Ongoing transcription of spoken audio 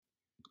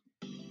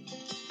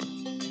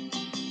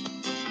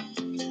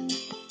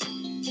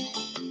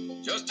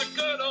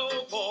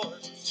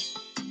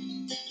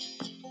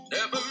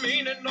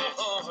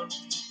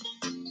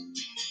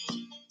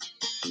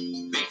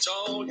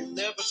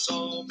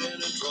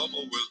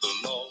trouble with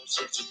the law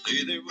since the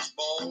day they was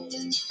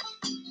born.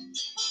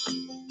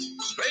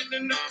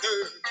 Straightening the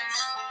curves,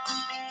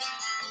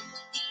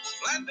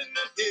 flattening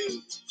the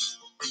hills.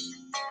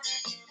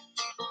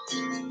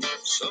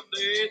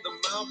 Someday the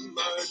mountain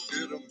might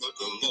get them, but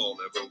the law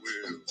never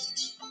will.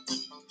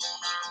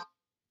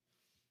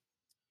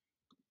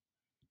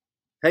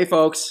 Hey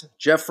folks,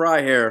 Jeff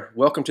Frye here.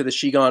 Welcome to the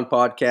She Gone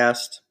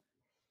podcast.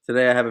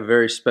 Today I have a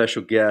very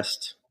special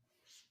guest,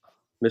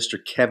 Mr.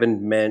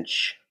 Kevin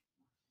Mench,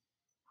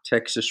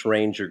 Texas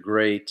Ranger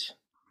great.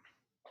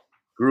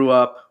 Grew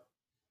up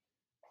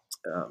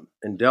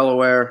in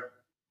Delaware,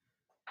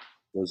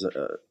 was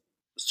a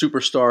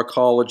superstar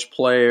college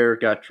player,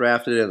 got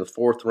drafted in the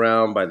 4th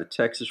round by the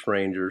Texas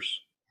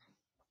Rangers.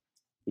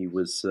 He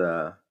was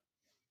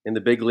in the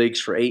big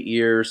leagues for 8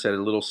 years, had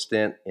a little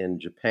stint in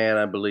Japan,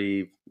 I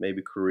believe,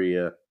 maybe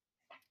Korea.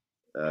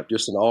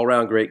 Just an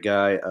all-around great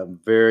guy. I'm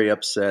very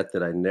upset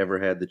that I never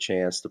had the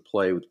chance to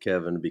play with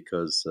Kevin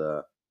because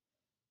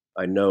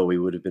I know we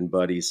would have been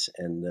buddies.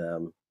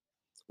 And,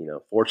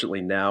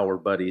 fortunately now we're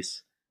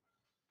buddies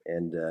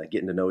and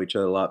getting to know each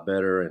other a lot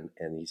better.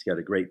 And he's got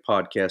a great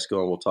podcast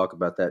going. We'll talk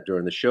about that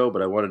during the show.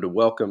 But I wanted to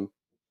welcome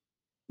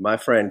my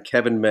friend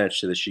Kevin Mench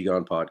to the She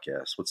Gone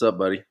podcast. What's up,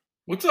 buddy?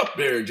 What's up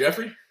there,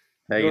 Jeffrey?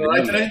 How you doing all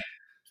right today?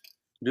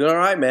 Doing all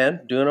right,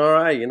 man. Doing all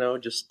right.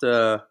 Just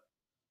got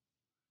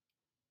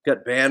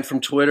banned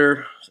from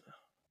Twitter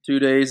 2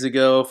 days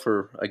ago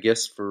for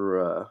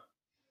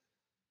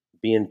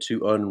being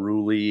too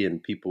unruly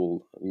and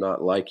people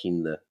not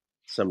liking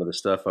some of the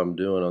stuff I'm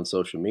doing on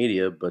social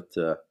media. But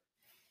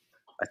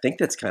I think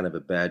that's kind of a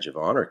badge of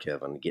honor,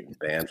 Kevin, getting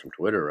banned from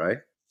Twitter, right?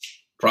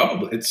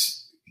 Probably.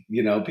 It's,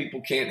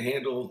 people can't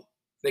handle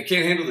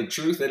the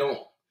truth.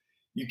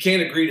 You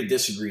can't agree to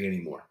disagree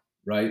anymore,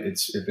 right? If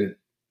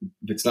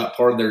it's not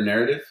part of their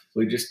narrative,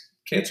 we just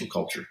cancel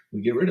culture. We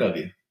get rid of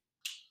you,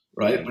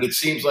 right? Mm-hmm. But it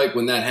seems like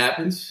when that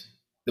happens,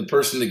 the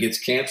person that gets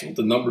canceled,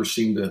 the numbers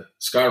seem to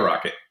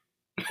skyrocket,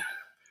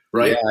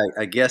 right? Yeah,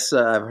 I guess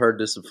I've heard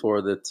this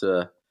before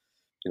that,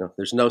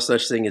 there's no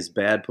such thing as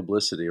bad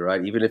publicity,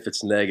 right? Even if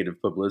it's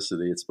negative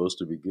publicity, it's supposed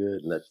to be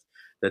good. And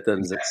that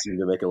doesn't seem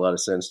to make a lot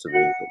of sense to me.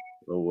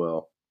 But, oh,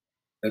 well.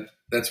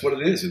 That's what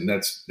it is. And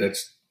that's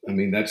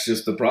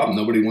just the problem.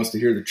 Nobody wants to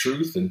hear the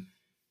truth. And,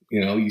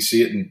 you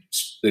see it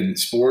in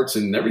sports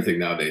and everything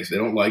nowadays. They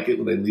don't like it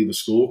when they leave a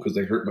school because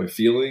they hurt my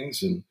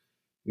feelings. And,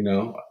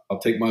 I'll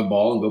take my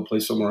ball and go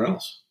play somewhere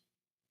else.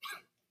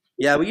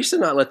 Yeah, we used to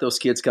not let those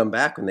kids come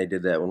back when they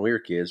did that when we were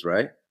kids,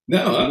 right?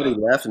 No. Somebody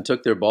left and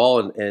took their ball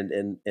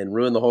and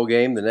ruined the whole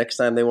game. The next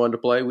time they wanted to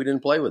play, we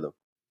didn't play with them.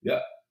 Yeah.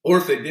 Or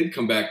if they did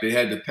come back, they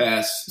had to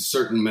pass a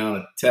certain amount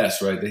of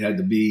tests, right? They had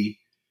to be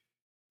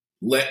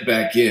let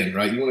back in,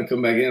 right? You want to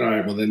come back in? All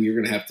right, well, then you're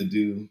going to have to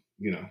do,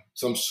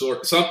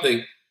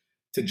 something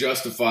to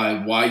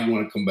justify why you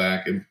want to come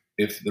back. And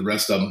if the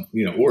rest of them,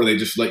 or they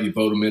just let you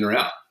vote them in or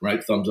out,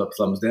 right? Thumbs up,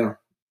 thumbs down.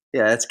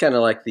 Yeah, it's kind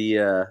of like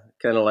the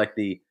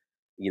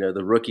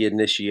the rookie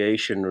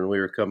initiation when we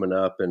were coming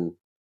up. And,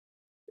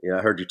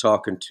 I heard you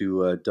talking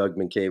to Doug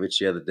Minkiewicz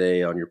the other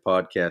day on your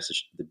podcast,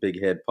 the Big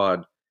Head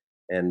Pod.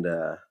 And,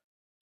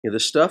 the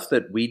stuff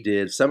that we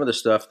did, some of the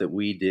stuff that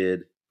we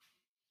did,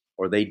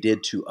 or they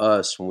did to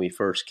us when we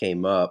first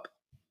came up,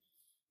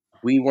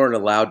 we weren't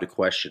allowed to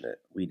question it.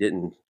 We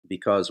didn't,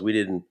 because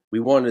we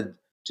wanted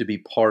to be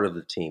part of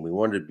the team. We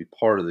wanted to be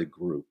part of the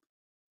group.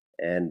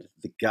 And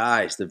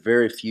the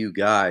very few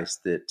guys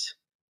that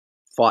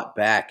fought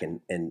back and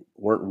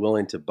weren't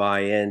willing to buy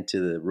into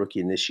the rookie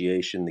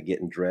initiation, the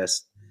getting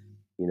dressed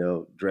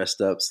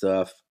up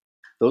stuff,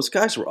 those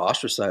guys were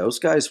ostracized. Those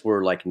guys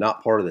were like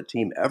not part of the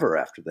team ever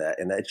after that.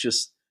 And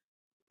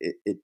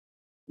it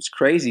was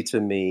crazy to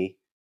me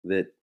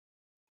that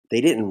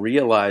they didn't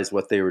realize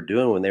what they were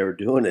doing when they were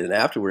doing it. And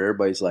afterward,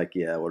 everybody's like,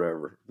 yeah,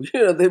 whatever.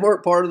 They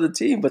weren't part of the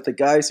team, but the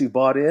guys who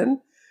bought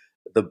in,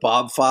 the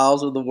Bob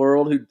Files of the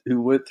world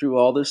who went through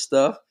all this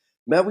stuff,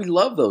 man, we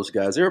love those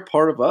guys. They're a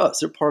part of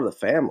us. They're part of the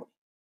family.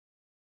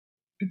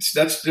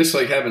 That's just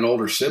like having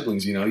older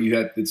siblings,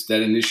 it's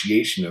that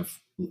initiation of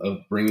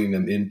bringing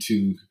them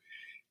into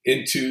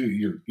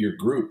your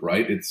group,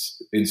 right?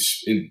 It's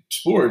in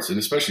sports and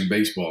especially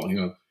baseball,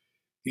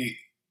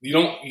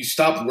 you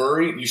stop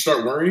worrying. You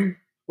start worrying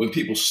when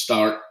people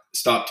stop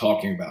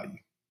talking about you.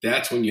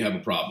 That's when you have a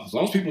problem. As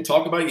long as people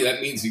talk about you,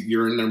 that means that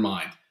you're in their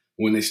mind.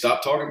 When they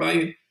stop talking about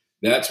you,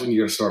 that's when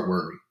you got to start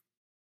worrying.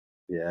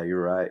 Yeah,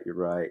 you're right. You're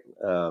right.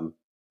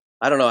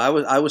 I don't know.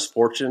 I was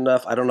fortunate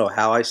enough. I don't know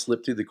how I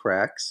slipped through the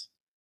cracks,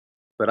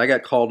 but I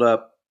got called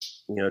up,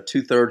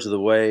 2/3 of the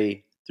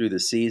way through the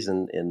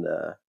season in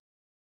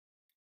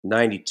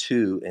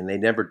 '92, and they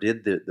never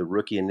did the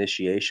rookie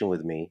initiation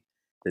with me.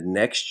 The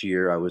next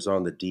year, I was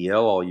on the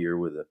DL all year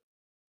with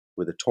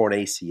a torn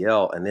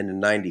ACL, and then in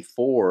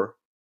 '94,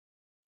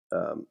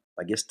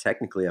 I guess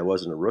technically I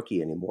wasn't a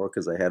rookie anymore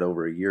because I had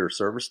over a year of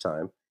service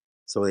time.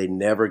 So they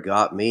never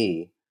got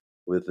me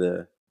with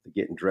the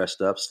getting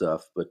dressed up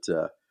stuff, but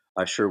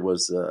I sure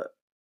was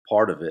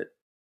part of it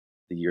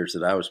the years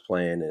that I was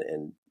playing,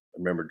 and I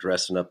remember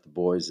dressing up the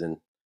boys in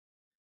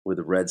with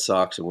the Red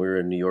Sox, and we were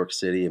in New York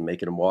City and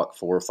making them walk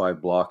 4 or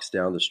 5 blocks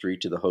down the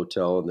street to the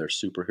hotel in their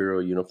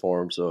superhero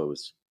uniforms. So it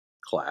was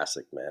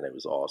classic, man. It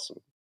was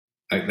awesome.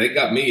 They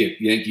got me at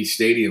Yankee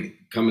Stadium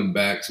coming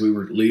back. So we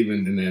were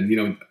leaving, and then,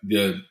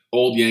 the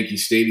old Yankee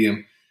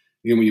Stadium,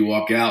 when you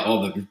walk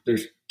out,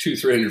 there's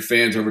 200-300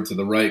 fans over to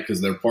the right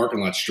because their parking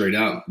lot's straight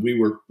out. We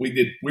were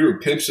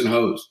pimps and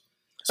hoes.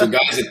 So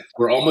guys that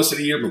were almost at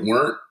a year but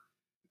weren't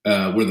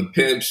were the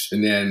pimps,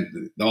 and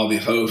then all the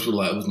hoes were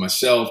like, it was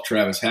myself,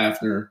 Travis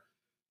Hafner,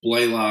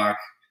 Blaylock,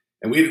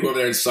 and we had to go over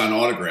there and sign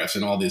autographs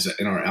and all these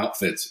in our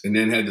outfits, and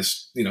then had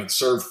to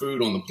serve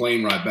food on the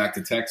plane ride back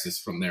to Texas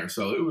from there.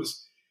 So it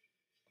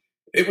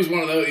was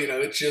one of those,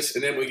 it's just,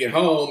 and then we get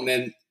home, and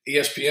then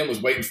ESPN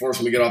was waiting for us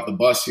when we get off the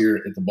bus here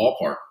at the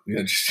ballpark,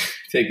 just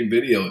taking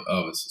video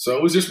of us. So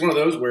it was just one of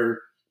those where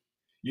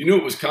you knew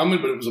it was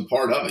coming, but it was a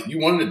part of it. You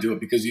wanted to do it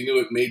because you knew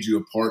it made you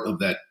a part of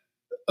that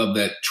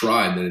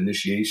tribe, that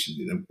initiation.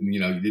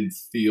 You didn't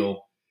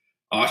feel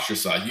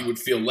ostracized. You would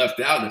feel left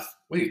out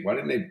why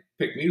didn't they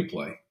pick me to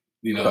play?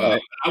 I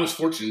was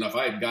fortunate enough.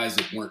 I had guys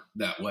that weren't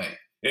that way.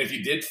 And if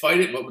you did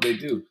fight it, what would they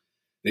do?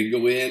 They'd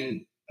go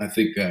in. I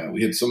think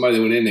we had somebody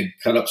that went in and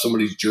cut up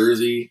somebody's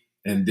jersey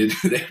and they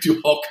do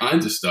all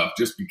kinds of stuff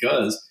just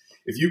because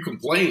if you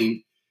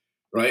complained,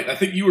 right? I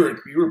think you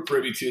were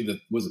privy to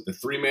was it the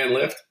 3-man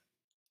lift?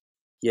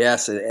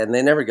 Yes, and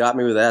they never got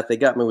me with that. They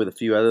got me with a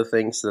few other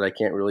things that I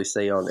can't really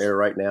say on air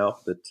right now.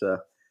 That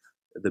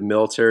the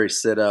military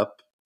set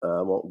up.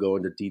 I won't go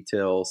into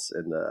details,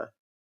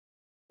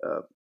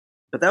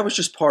 but that was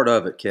just part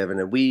of it, Kevin.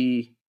 And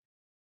we,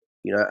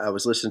 I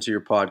was listening to your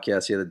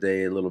podcast the other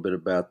day a little bit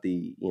about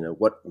the,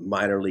 what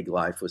minor league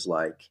life was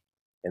like,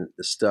 and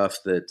the stuff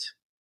that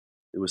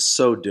it was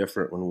so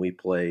different when we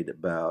played.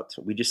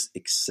 We just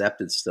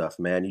accepted stuff,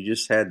 man. You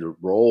just had to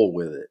roll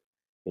with it.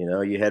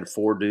 You had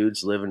 4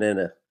 dudes living in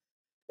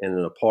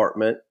an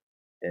apartment,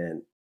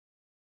 and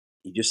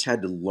you just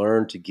had to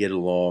learn to get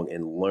along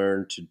and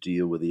learn to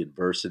deal with the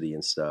adversity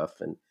and stuff.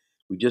 And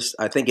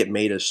I think it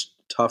made us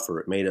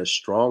tougher. It made us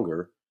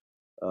stronger.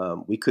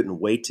 We couldn't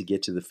wait to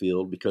get to the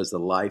field because the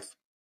life,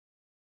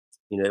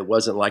 it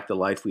wasn't like the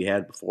life we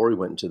had before we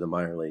went into the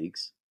minor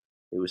leagues.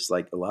 It was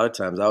like a lot of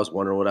times I was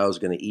wondering what I was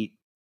going to eat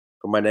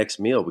for my next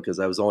meal because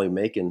I was only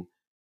making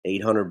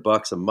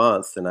 $800 a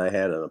month, and I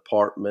had an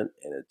apartment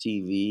and a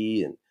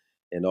TV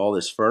and all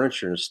this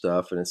furniture and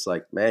stuff. And it's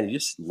like, man, you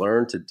just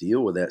learn to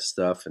deal with that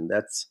stuff. And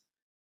that's,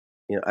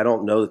 I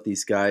don't know that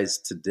these guys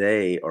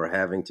today are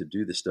having to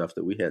do the stuff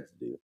that we had to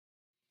do.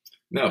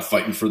 No,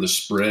 fighting for the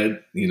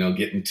spread,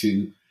 getting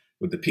to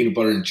with the peanut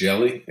butter and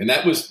jelly. And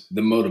that was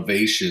the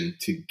motivation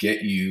to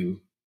get you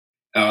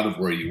out of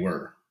where you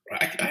were.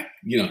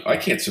 I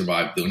can't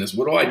survive doing this.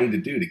 What do I need to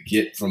do to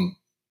get from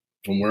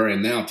where I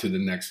am now to the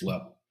next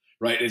level?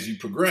 Right. As you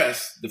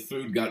progress, the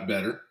food got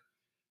better,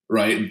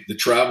 right? The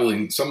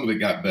traveling, some of it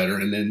got better.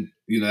 And then,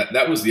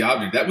 that was the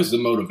object. That was the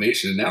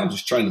motivation. And now I'm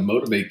just trying to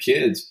motivate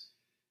kids.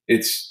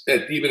 It's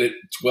even at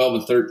 12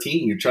 and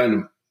 13, you're trying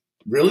to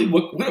really,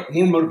 what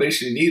more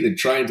motivation you need than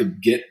trying to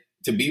get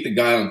to be the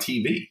guy on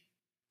TV,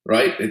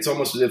 right? It's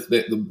almost as if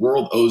the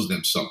world owes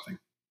them something.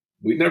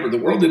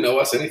 The world didn't owe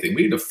us anything.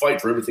 We had to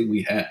fight for everything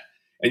we had.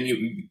 And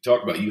you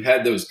talk about, you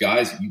had those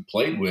guys that you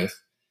played with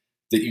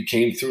that you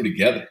came through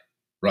together.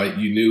 Right,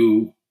 you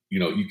knew,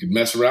 you could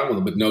mess around with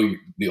them, but no,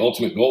 the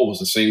ultimate goal was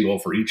the same goal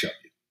for each of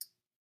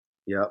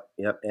you.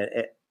 Yep.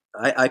 And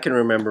I can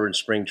remember in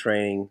spring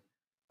training,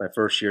 my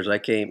first years.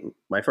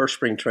 My first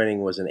spring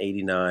training was in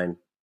 '89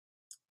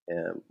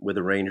 with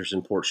the Rangers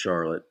in Port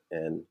Charlotte,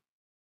 and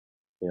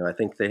I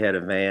think they had a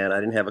van.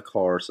 I didn't have a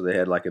car, so they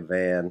had like a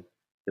van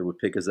that would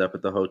pick us up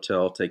at the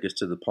hotel, take us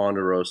to the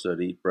Ponderosa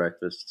to eat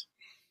breakfast.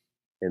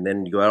 And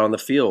then you go out on the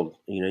field.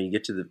 You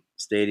get to the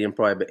stadium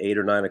probably about 8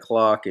 or 9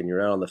 o'clock, and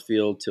you're out on the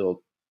field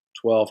till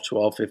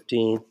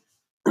 12:15.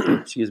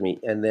 Excuse me.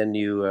 And then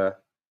you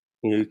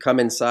come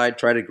inside,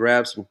 try to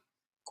grab some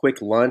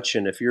quick lunch.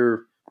 And if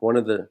you're one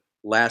of the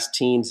last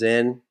teams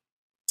in,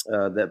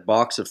 that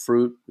box of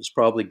fruit is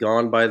probably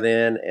gone by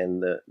then.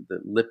 And the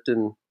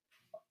Lipton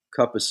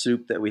cup of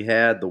soup that we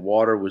had, the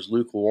water was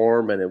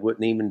lukewarm and it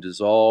wouldn't even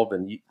dissolve.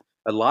 And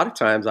a lot of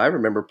times I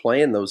remember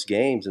playing those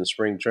games in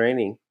spring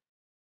training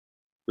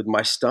with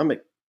my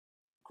stomach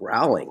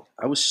growling.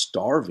 I was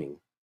starving.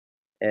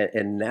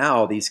 And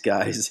now these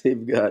guys,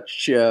 they've got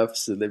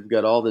chefs and they've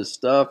got all this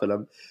stuff.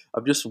 And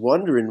I'm just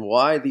wondering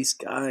why these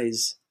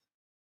guys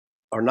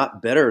are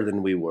not better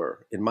than we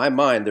were. In my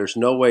mind, there's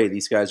no way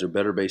these guys are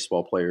better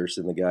baseball players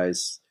than the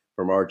guys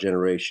from our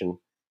generation.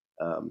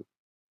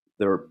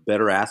 They're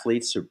better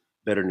athletes, they're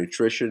better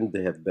nutrition,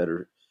 they have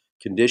better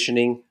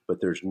conditioning, but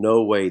there's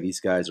no way these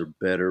guys are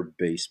better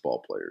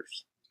baseball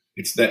players.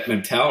 It's that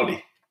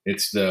mentality.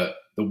 It's the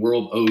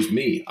world owes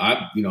me.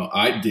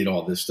 I did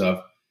all this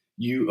stuff.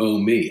 You owe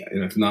me.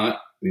 And if not,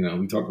 we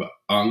talk about,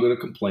 I'm going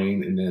to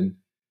complain and then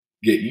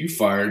get you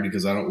fired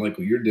because I don't like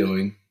what you're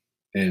doing.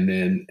 And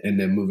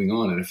then moving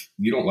on. And if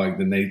you don't like it,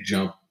 then they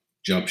jump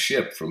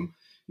ship from,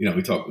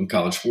 we talk in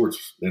college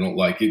sports. They don't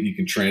like it. You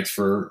can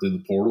transfer to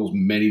the portal as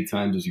many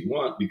times as you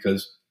want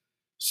because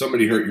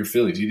somebody hurt your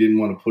feelings. You didn't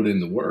want to put in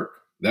the work.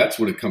 That's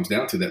what it comes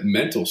down to, that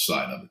mental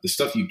side of it, the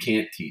stuff you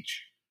can't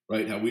teach,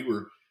 right? How we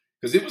were,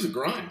 because it was a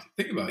grind.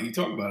 Think about it. You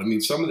talk about it. I mean,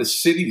 some of the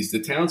cities,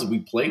 the towns that we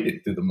played in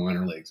through the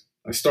minor leagues.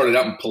 I started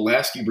out in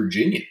Pulaski,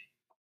 Virginia,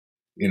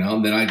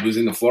 and then I was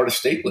in the Florida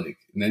State League,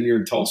 and then you're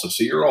in Tulsa.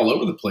 So you're all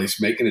over the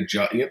place making you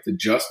have to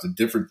adjust to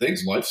different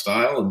things,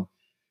 lifestyle and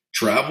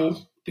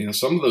travel.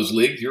 Some of those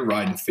leagues, you're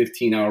riding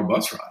 15-hour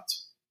bus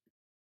rides.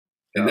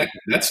 And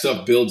that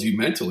stuff builds you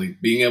mentally,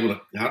 being able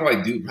to, how do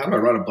I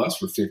ride a bus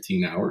for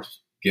 15 hours,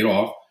 get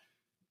off,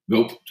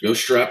 go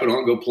strap it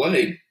on, go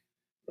play,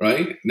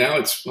 right? Now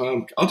it's,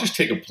 I'll just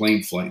take a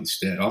plane flight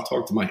instead. I'll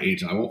talk to my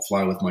agent. I won't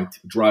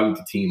drive with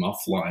the team. I'll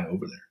fly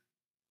over there.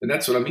 And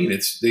that's what I mean.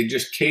 They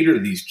just cater to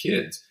these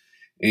kids,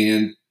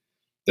 and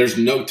there's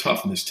no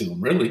toughness to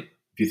them, really,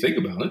 if you think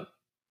about it.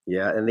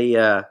 Yeah. And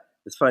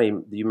it's funny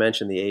you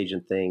mentioned the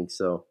agent thing.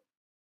 So,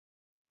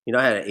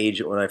 I had an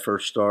agent when I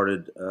first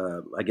started.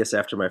 I guess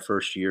after my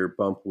first year,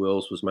 Bump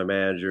Wills was my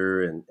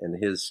manager,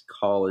 and his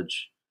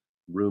college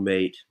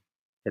roommate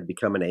had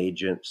become an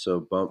agent. So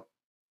Bump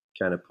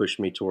kind of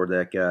pushed me toward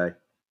that guy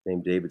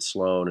named David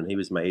Sloan, and he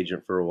was my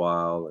agent for a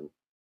while. And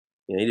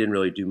he didn't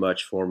really do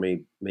much for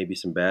me, maybe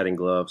some batting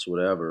gloves,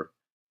 whatever.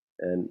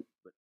 And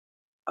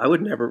I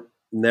would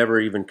never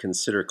even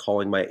consider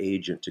calling my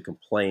agent to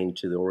complain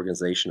to the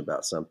organization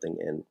about something.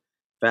 And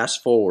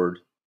fast forward,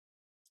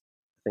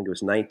 I think it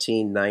was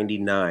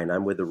 1999.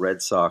 I'm with the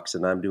Red Sox,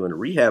 and I'm doing a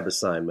rehab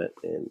assignment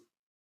in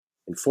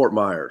Fort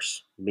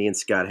Myers. Me and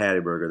Scott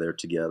Hatteberg are there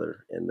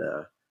together, and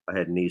I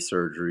had knee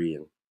surgery,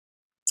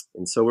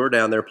 and so we're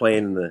down there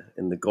playing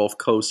in the Gulf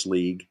Coast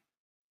League,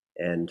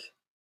 and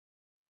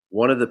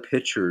one of the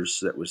pitchers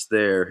that was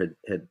there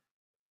had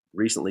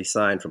recently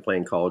signed from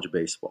playing college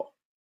baseball,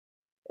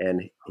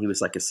 and he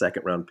was like a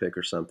second-round pick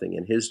or something.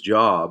 And his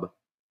job,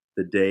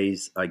 the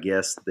days, I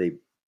guess they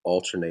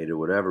alternated or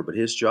whatever, but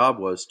his job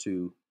was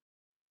to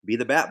be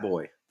the bat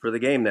boy for the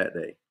game that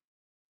day.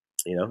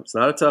 It's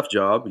not a tough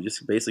job. You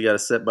just basically got to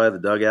sit by the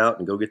dugout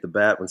and go get the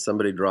bat when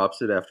somebody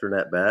drops it after an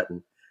at-bat.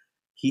 And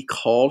he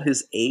called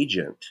his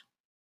agent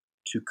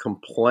to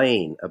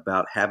complain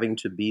about having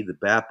to be the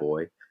bat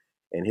boy,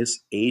 and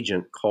his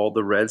agent called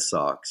the Red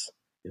Sox.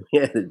 And we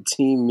had a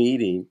team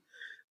meeting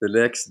the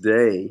next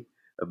day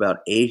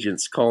about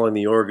agents calling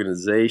the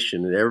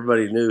organization, and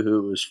everybody knew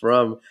who it was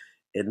from.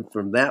 And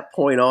from that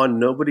point on,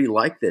 nobody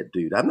liked that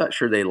dude. I'm not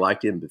sure they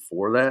liked him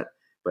before that,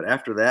 but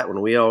after that,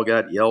 when we all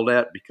got yelled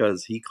at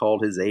because he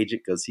called his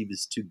agent because he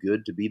was too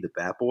good to be the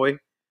bat boy,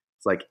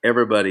 it's like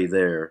everybody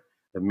there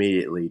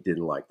immediately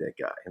didn't like that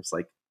guy. It's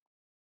like,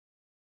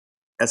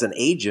 as an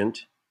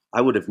agent, I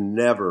would have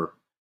never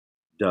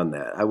done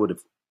that. I would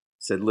have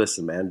said,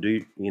 listen, man,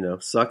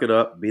 suck it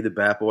up, be the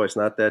bat boy. It's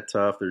not that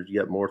tough.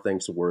 You got more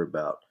things to worry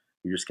about.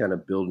 You're just kind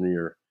of building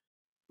your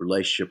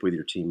relationship with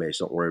your teammates.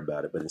 Don't worry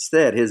about it. But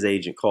instead, his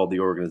agent called the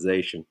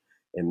organization,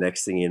 and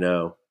next thing you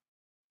know,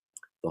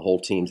 the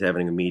whole team's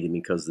having a meeting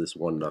because of this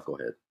one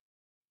knucklehead.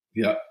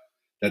 Yeah,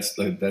 that's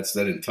that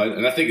entitlement.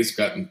 And I think it's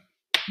gotten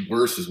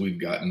worse as we've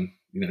gotten,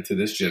 to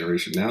this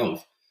generation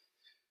now.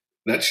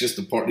 That's just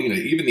a part.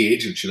 Even the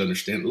agent should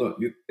understand. Look,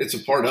 it's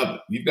a part of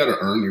it. You've got to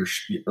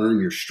earn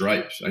your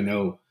stripes. I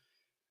know.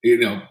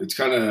 It's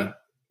kind of.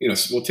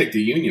 We'll take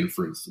the union,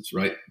 for instance,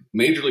 right?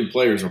 Major league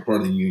players are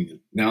part of the union.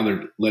 Now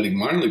they're letting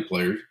minor league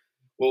players.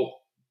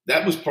 Well,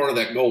 that was part of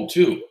that goal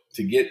too,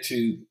 to get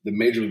to the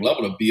major league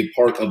level, to be a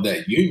part of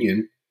that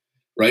union,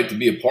 right? To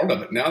be a part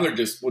of it. Now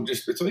it's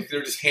like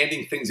they're just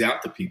handing things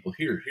out to people.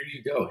 Here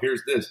you go.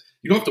 Here's this.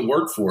 You don't have to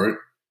work for it.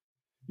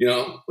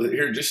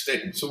 Here, just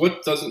stay. So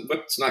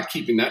what's not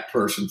keeping that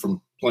person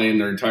from playing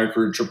their entire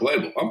career in AAA?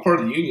 Well, I'm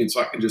part of the union,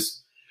 so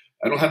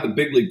I don't have the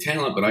big league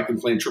talent, but I can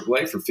play in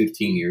AAA for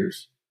 15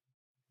 years.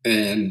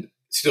 And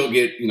still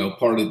get,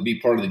 be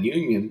part of the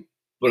union,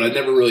 but I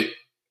never really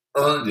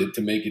earned it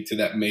to make it to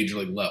that major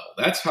league level.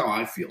 That's how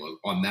I feel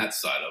on that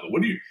side of it.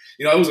 What do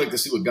I always like to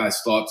see what guys'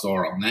 thoughts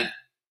are on that.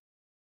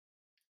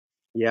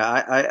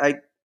 Yeah,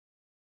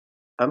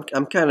 I'm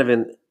kind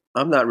of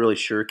I'm not really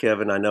sure,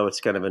 Kevin. I know it's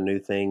kind of a new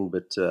thing,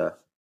 but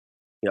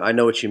I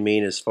know what you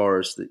mean as far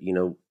as that,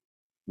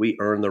 we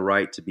earn the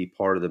right to be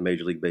part of the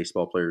Major League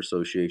Baseball Players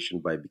Association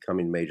by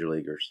becoming major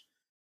leaguers.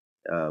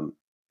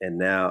 And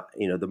now,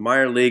 the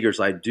minor leaguers,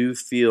 I do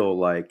feel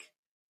like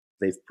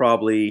they've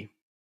probably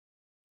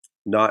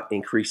not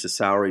increased the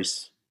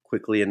salaries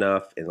quickly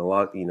enough. And a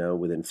lot,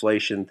 with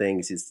inflation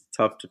things, it's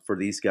tough for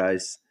these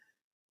guys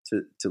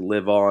to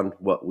live on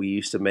what we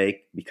used to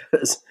make.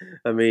 Because,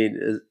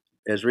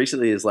 as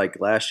recently as like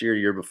last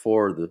year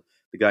before, the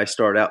guy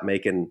started out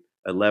making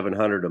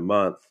 $1,100 a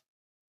month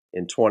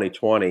in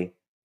 2020.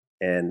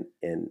 And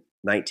in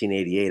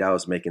 1988, I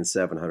was making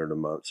 $700 a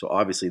month. So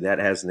obviously that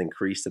hasn't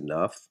increased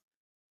enough.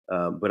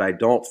 But I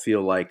don't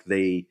feel like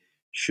they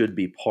should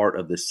be part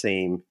of the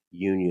same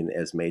union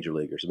as major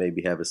leaguers.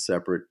 Maybe have a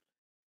separate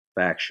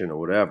faction or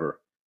whatever.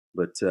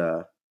 But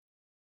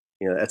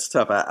that's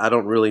tough. I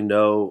don't really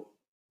know.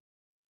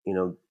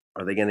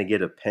 Are they going to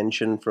get a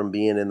pension from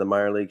being in the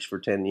minor leagues for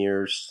 10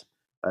 years?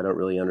 I don't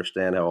really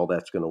understand how all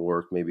that's going to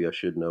work. Maybe I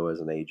should know as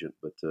an agent,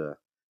 but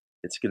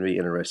it's going to be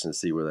interesting to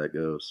see where that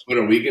goes. But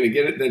are we going to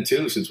get it then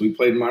too? Since we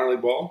played minor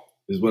league ball,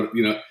 is what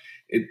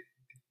it.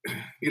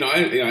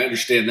 I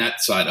understand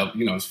that side of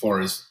as far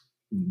as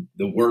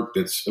the work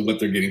that's what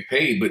they're getting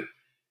paid, but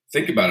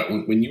think about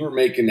it. When you were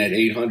making that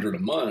 $800 a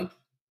month,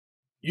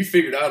 you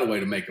figured out a way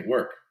to make it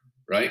work,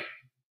 right?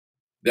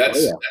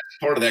 That's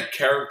part of that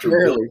character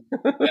building.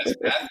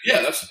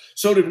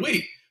 So did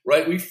we,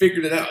 right? We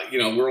figured it out.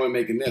 We're only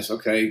making this.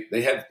 Okay,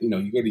 they have. You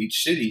go to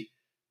each city,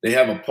 they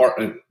have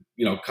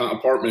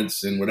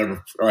apartments and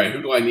whatever. All right,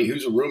 who do I need?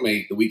 Who's a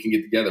roommate that we can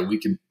get together? We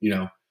can,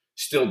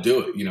 still do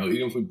it.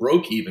 Even if we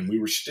broke even,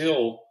 we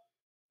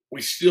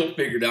still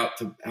figured out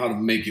how to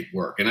make it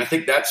work. And I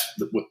think that's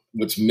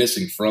what's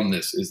missing from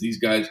this is these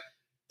guys,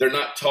 they're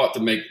not taught to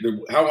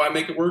how I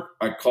make it work.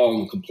 I call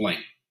and complain.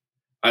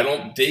 I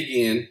don't dig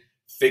in,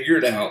 figure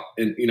it out.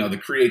 And, the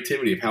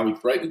creativity of how we'll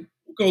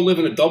go live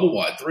in a double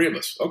wide, 3 of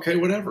us. Okay,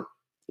 whatever.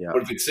 Yeah.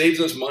 But if it saves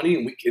us money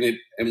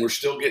and we're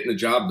still getting the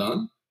job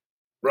done,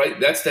 right?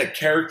 That's that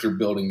character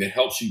building that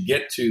helps you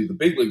get to the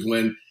big leagues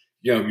when,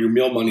 your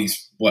meal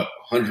money's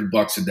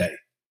 $100 a day,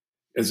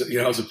 as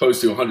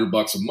opposed to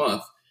 $100 a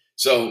month.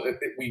 So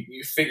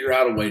you figure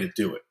out a way to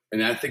do it.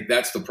 And I think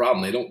that's the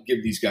problem. They don't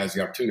give these guys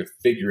the opportunity to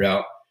figure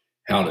out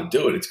how to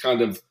do it. It's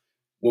kind of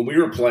when we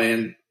were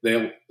playing,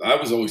 I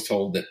was always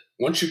told that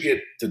once you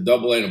get to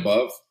AA and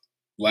above,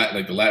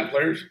 like the Latin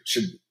players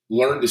should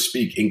learn to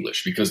speak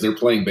English because they're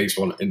playing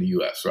baseball in the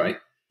U.S., right?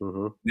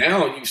 Mm-hmm.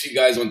 Now you see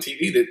guys on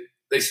TV that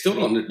they still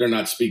they're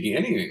not speaking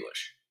any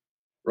English,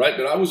 right?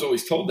 But I was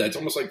always told that. It's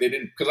almost like they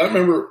didn't, because I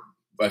remember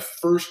my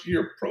first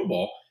year of pro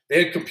ball,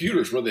 they had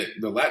computers where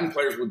the Latin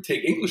players would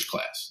take English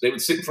class. They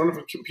would sit in front of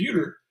a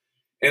computer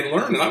and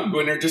learn. And I would go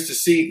in there just to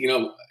see,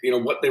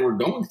 what they were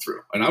going through.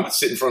 And I would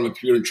sit in front of a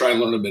computer and try and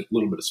learn a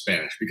little bit of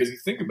Spanish. Because you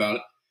think about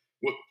it,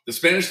 the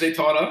Spanish they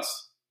taught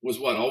us was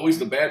always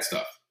the bad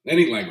stuff.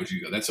 Any language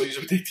you go, that's always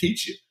what they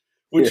teach you,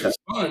 which was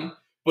fun.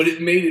 But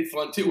it made it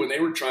fun too when they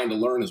were trying to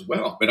learn as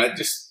well. But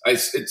it's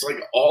like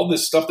all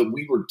this stuff that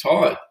we were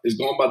taught is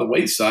going by the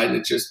wayside. And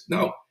it's just,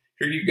 no,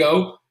 here you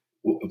go.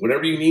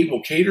 Whatever you need,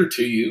 we'll cater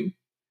to you.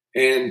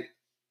 And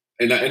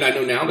I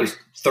know now there's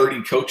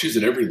 30 coaches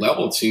at every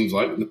level, it seems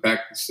like. In the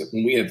fact,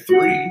 when we had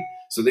 3,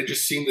 so they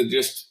just seem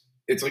to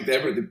it's like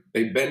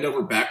they bend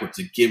over backwards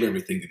to give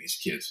everything to these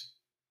kids.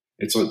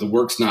 It's like the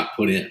work's not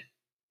put in.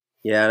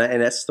 Yeah,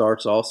 and that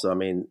starts also,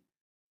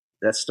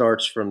 that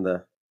starts from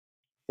the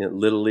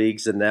little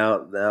leagues and now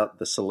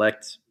the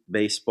select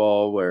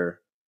baseball where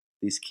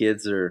these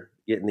kids are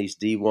getting these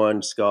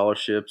D1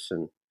 scholarships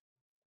and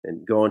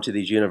going to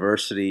these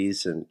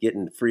universities and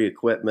getting free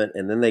equipment,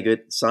 and then they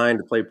get signed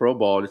to play pro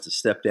ball, and it's a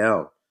step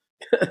down.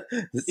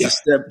 It's a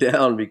step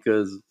down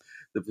because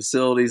the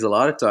facilities a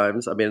lot of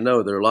times, I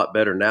know they're a lot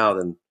better now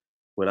than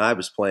when I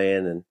was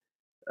playing, and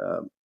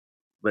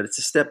but it's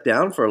a step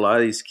down for a lot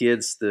of these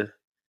kids to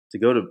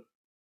go to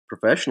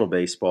professional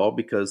baseball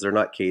because they're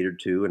not catered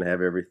to and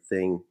have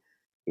everything.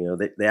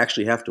 They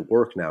actually have to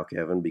work now,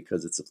 Kevin,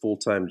 because it's a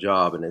full-time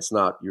job, and it's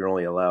not, you're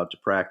only allowed to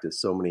practice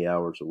so many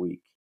hours a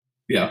week.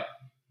 Yeah.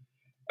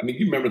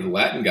 You remember the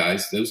Latin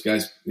guys, those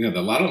guys, a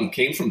lot of them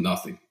came from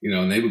nothing,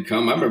 and they would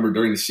come. I remember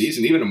during the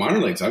season, even in minor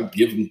leagues, I would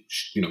give them,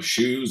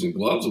 shoes and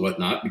gloves and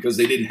whatnot because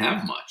they didn't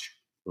have much.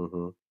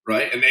 Mm-hmm.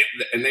 Right.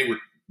 And they were,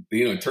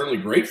 eternally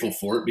grateful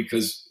for it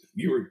because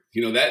you were,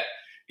 that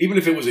even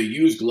if it was a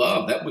used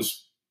glove,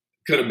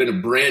 could have been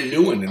a brand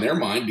new one in their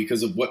mind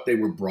because of what they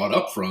were brought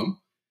up from,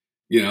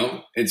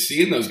 and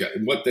seeing those guys,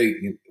 what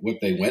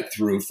they went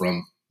through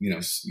from,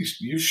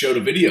 you showed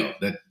a video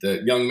that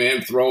the young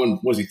man throwing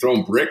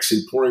bricks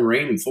and pouring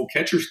rain in full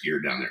catcher's gear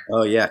down there.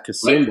 Oh yeah,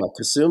 Kasumba. Right?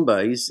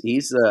 Kasumba.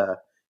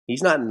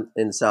 He's not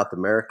in South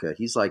America.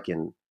 He's like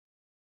in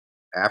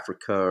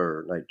Africa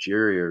or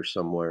Nigeria or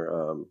somewhere.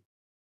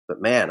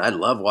 But man, I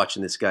love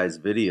watching this guy's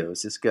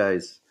videos. This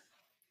guy's,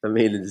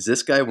 does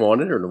this guy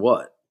want it or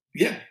what?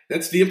 Yeah,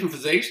 that's the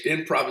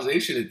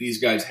improvisation that these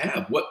guys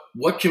have.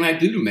 What can I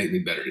do to make me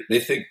better? They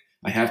think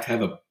I have to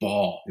have a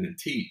ball and a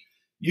tee.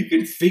 You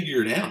can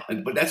figure it out,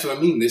 but that's what I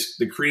mean.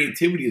 The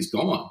creativity is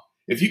gone.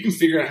 If you can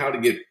figure out how to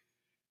get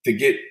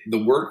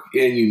the work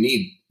in you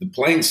need, the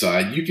playing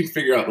side, you can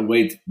figure out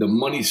the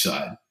money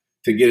side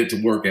to get it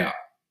to work out.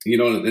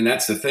 And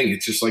that's the thing.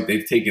 It's just like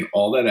they've taken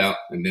all that out,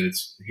 and then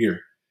it's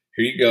here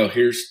you go.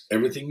 Here's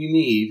everything you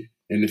need,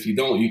 and if you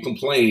don't, you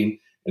complain,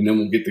 and then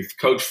we'll get the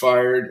coach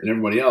fired, and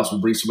everybody else.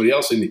 We'll bring somebody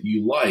else in that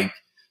you like,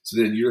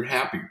 so that you're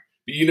happier.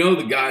 But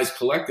the guys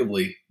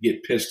collectively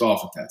get pissed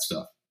off at that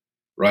stuff.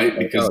 Right,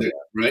 because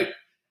right,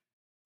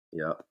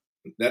 yeah,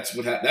 that's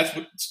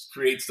what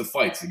creates the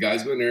fights. The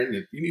guys go in there and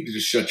you need to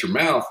just shut your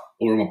mouth,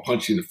 or I'm gonna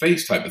punch you in the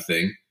face, type of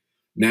thing.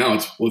 Now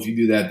it's if you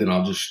do that, then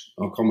I'll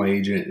call my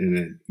agent and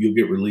then you'll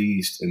get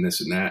released and this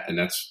and that, and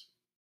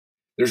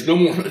there's no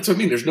more. That's what I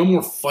mean. There's no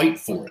more fight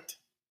for it,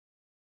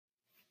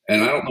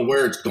 and I don't know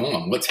where it's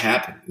gone. What's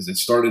happened? Is it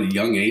started at a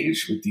young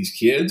age with these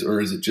kids, or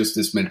is it just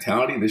this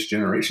mentality, this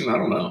generation? I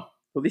don't know.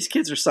 Well, these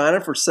kids are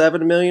signing for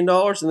 $7 million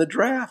in the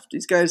draft.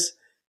 These guys.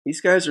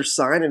 These guys are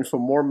signing for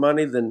more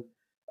money than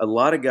a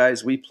lot of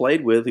guys we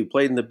played with who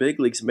played in the big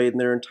leagues made in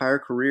their entire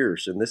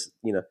careers. And this,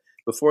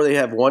 before they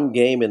have one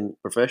game in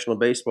professional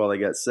baseball, they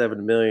got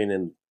 $7 million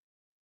in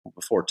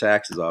before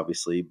taxes,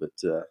 obviously. But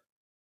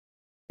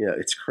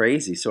it's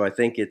crazy. So I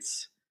think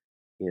it's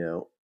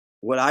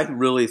what I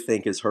really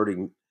think is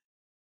hurting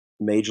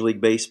Major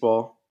League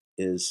Baseball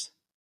is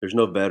there's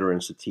no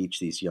veterans to teach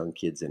these young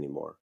kids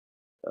anymore.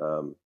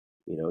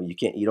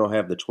 You don't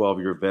have the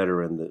 12-year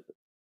veteran,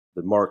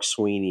 the Mark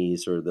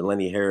Sweeneys or the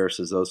Lenny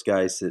Harrises, those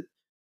guys that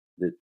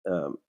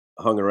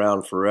hung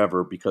around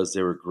forever because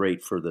they were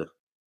great for the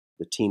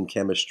team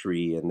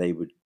chemistry, and they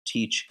would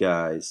teach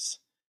guys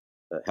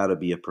how to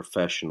be a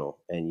professional.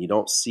 And you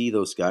don't see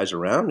those guys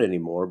around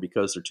anymore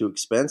because they're too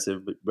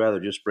expensive, but rather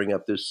just bring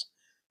up this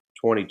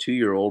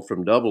 22-year-old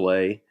from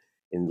AA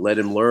and let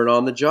him learn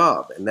on the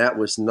job. And that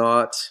was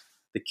not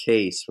the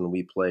case when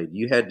we played.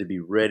 You had to be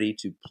ready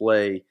to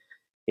play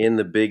in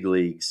the big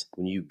leagues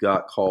when you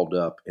got called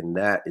up, and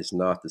that is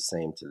not the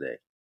same today.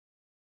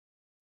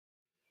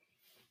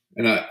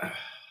 And I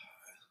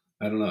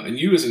don't know. And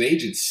you as an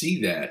agent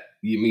see that.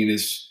 You mean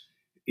is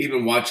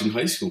even watching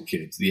high school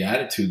kids, the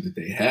attitude that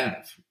they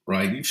have,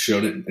 right? You've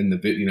showed it in the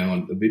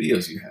on the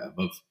videos you have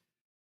of,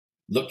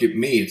 look at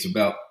me, it's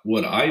about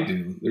what I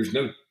do. There's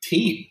no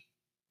team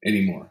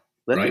anymore.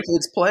 Let the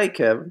kids play,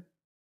 Kevin.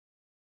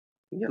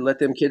 You gotta let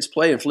them kids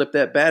play and flip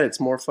that bat. It's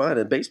more fun.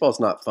 And baseball's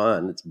not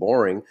fun. It's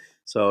boring.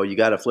 So you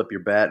got to flip your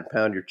bat and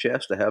pound your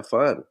chest to have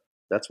fun.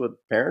 That's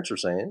what parents are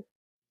saying.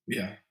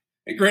 Yeah.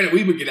 And granted,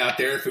 we would get out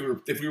there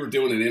if we were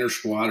doing an inter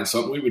squad or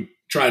something, we would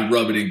try and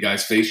rub it in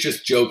guys' face,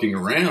 just joking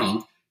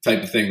around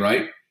type of thing,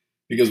 right?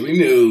 Because we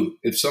knew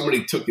if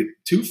somebody took it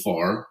too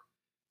far,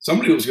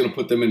 somebody was going to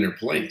put them in their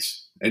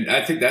place. And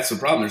I think that's the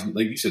problem.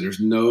 Like you said, there's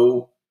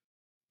no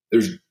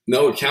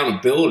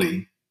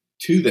accountability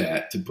to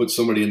that, to put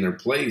somebody in their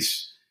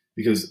place,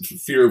 because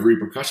fear of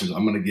repercussions.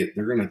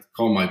 They're going to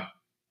call my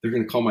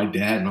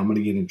dad and I'm going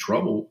to get in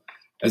trouble,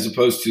 as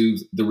opposed to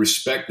the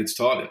respect that's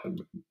taught.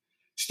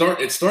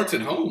 It starts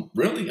at home,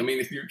 really. I mean,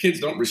 if your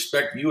kids don't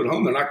respect you at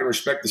home, they're not going to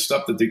respect the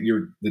stuff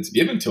that's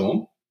given to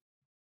them.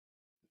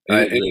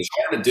 And it's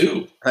hard to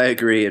do. I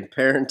agree. And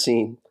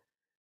parenting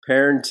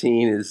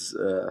is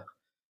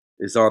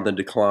on the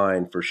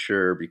decline for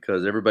sure,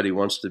 because everybody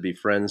wants to be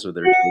friends with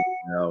their kids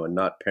now and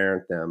not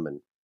parent them.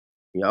 And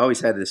I always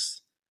had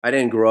this. I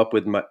didn't grow up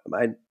with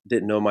I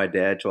didn't know my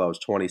dad till I was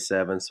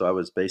 27, so I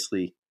was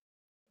basically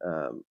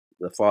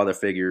the father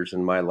figures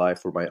in my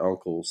life were my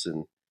uncles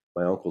and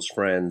my uncle's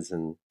friends,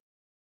 and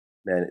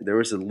man, there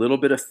was a little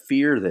bit of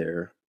fear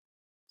there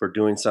for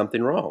doing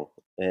something wrong.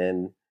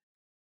 And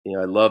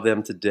I love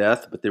them to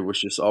death, but there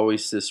was just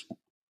always this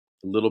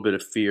little bit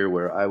of fear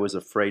where I was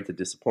afraid to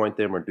disappoint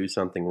them or do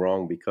something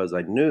wrong because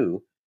I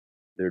knew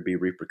there'd be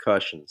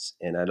repercussions.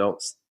 And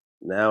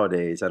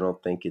nowadays, I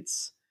don't think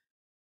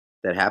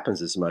that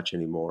happens as much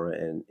anymore.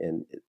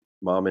 And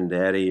mom and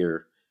daddy,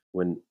 or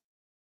when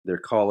their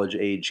college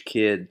age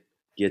kid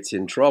gets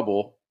in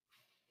trouble,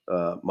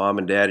 mom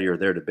and daddy are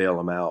there to bail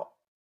them out.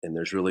 And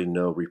there's really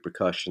no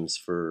repercussions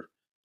for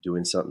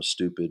doing something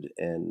stupid.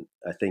 And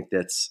I think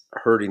that's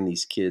hurting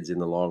these kids in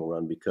the long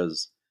run,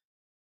 because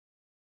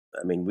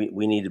I mean,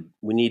 we need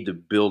to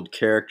build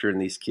character in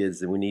these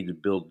kids, and we need to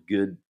build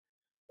good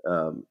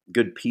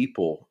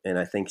people. And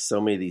I think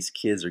so many of these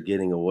kids are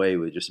getting away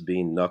with just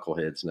being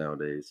knuckleheads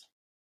nowadays.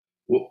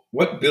 Well,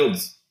 what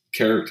builds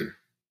character?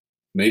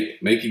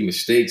 Making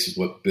mistakes is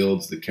what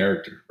builds the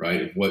character,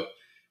 right? What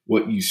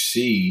you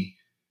see,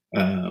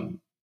 that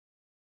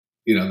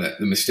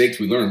the mistakes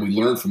we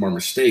learn from our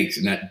mistakes,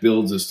 and that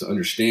builds us to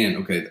understand,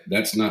 okay,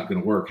 that's not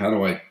going to work. How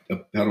do I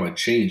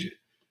change it?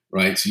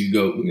 Right. So you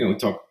go, we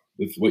talk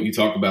with what you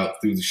talk about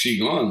through the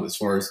Qigong, as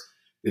far as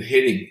the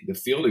hitting, the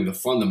fielding, the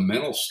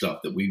fundamental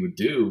stuff that we would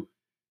do.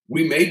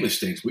 We made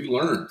mistakes. We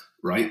learned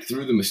right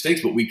through the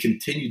mistakes, but we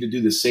continue to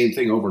do the same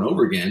thing over and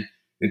over again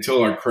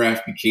until our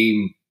craft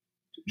became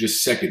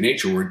just second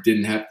nature, where it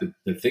didn't have to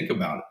think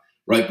about it.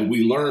 Right. But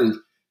we learned,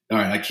 all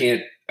right, I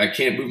can't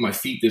move my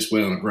feet this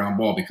way on a ground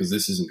ball because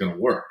this isn't going to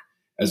work.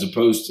 As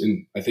opposed to,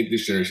 and I think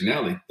this generation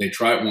now, they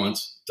try it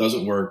once,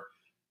 doesn't work,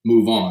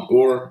 move on.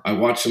 Or I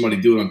watch somebody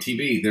do it on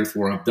TV,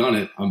 therefore I've done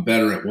it, I'm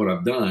better at what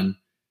I've done,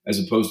 as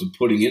opposed to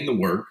putting in the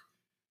work,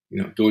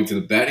 going to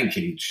the batting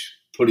cage,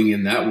 putting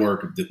in that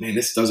work of, man,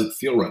 this doesn't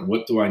feel right.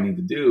 What do I need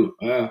to do?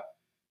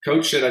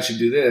 Coach said I should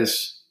do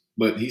this,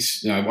 but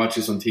I watched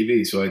this on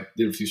TV, so I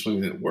did a few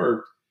swings and it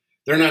worked.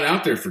 They're not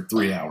out there for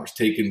 3 hours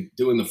doing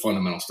the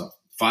fundamental stuff.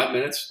 5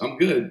 minutes, I'm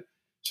good.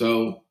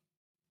 So,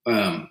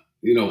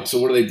 so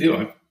what do?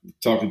 I'm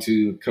talking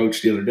to a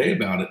coach the other day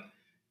about it.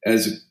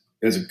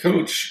 As a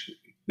coach,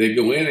 they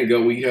go in and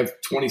go, well, you have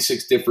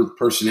 26 different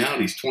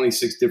personalities,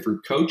 26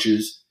 different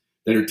coaches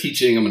that are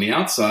teaching them on the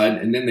outside,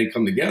 and then they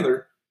come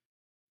together.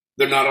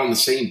 They're not on the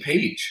same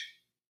page.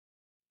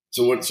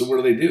 So what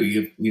do?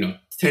 You have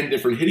 10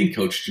 different hitting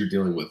coaches you're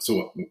dealing with.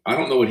 So I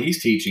don't know what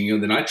he's teaching.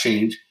 Then I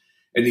change,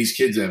 and these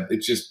kids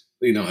it's just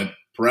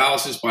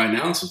paralysis by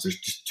analysis. There's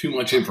just too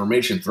much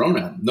information thrown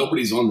at them.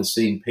 Nobody's on the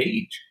same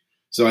page.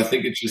 So I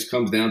think it just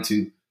comes down to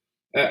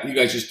you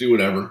guys just do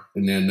whatever,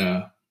 and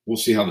then we'll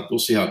see how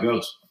it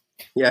goes.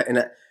 Yeah,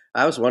 and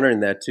I was wondering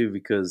that too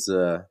because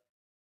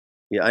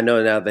yeah, I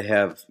know now they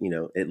have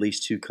at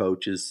least two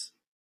coaches,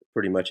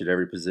 pretty much at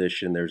every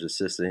position. There's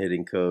assistant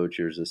hitting coach,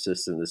 there's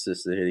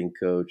assistant hitting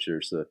coach,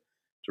 there's a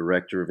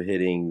director of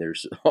hitting.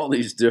 There's all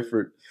these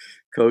different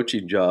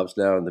coaching jobs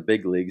now in the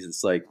big leagues.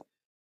 It's like,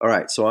 all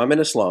right, so I'm in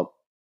a slump.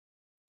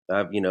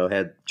 I've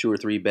had 2 or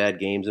 3 bad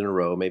games in a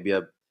row. Maybe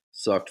I've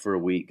sucked for a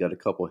week, got a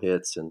couple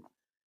hits, and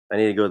I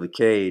need to go to the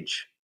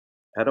cage.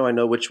 How do I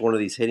know which one of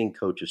these hitting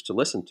coaches to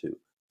listen to?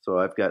 So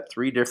I've got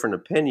 3 different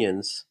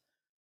opinions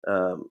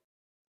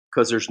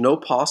because there's no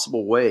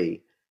possible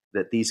way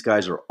that these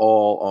guys are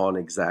all on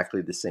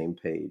exactly the same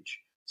page.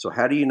 So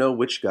how do you know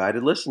which guy to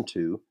listen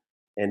to?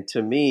 And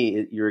to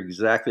me, you're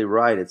exactly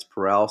right. It's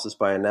paralysis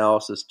by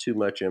analysis, too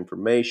much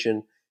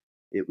information.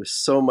 It was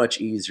so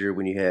much easier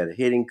when you had a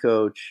hitting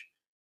coach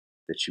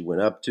that you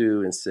went up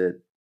to and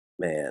said,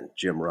 man,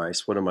 Jim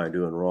Rice, what am I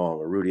doing wrong?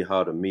 Or Rudy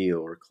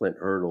Jaramillo or Clint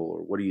Hurdle, or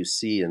what are you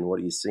seeing? What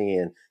are you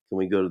seeing? Can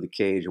we go to the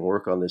cage and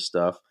work on this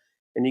stuff?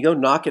 And you go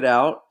knock it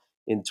out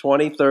in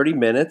 20, 30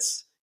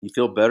 minutes. You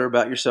feel better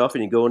about yourself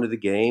and you go into the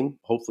game,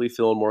 hopefully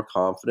feeling more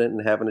confident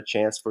and having a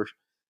chance to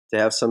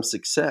have some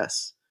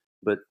success.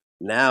 But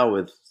now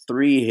with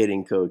 3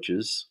 hitting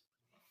coaches,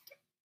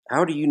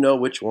 how do you know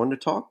which one to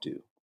talk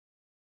to?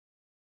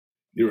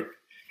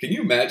 Can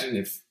you imagine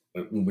if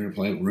when we were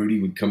playing,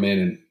 Rudy would come in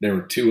and there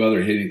were 3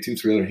 other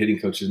hitting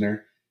coaches in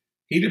there?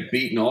 He'd have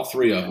beaten all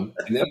 3 of them,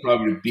 and then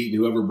probably would have beaten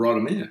whoever brought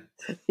him in.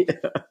 Yeah.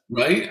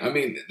 Right? I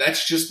mean,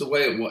 that's just the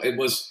way it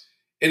was.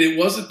 And it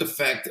wasn't the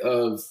fact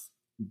of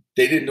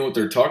they didn't know what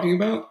they're talking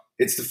about.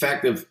 It's the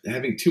fact of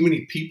having too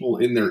many people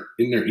in their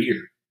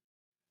ear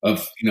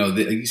of,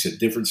 like you said,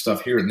 different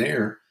stuff here and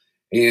there.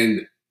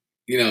 And,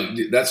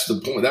 that's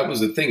the point. That was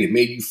the thing. It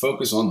made you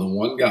focus on the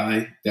one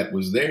guy that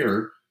was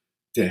there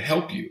to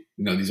help you.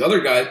 These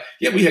other guys,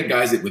 we had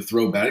guys that would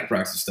throw batting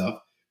practice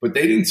stuff, but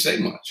they didn't say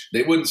much.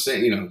 They wouldn't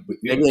say,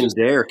 they didn't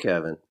dare,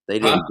 Kevin. They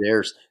didn't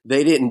dare.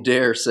 They didn't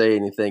dare say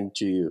anything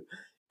to you.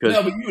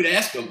 No, but you would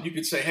ask them. You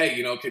could say,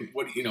 "Hey,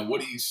 what do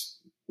you,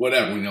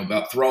 whatever,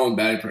 about throwing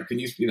batting practice?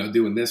 Can you,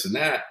 doing this and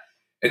that?"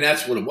 And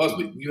that's what it was.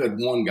 But you had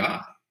one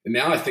guy, and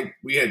now I think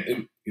we had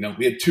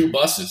 2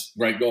 buses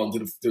right going to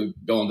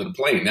the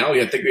plane. Now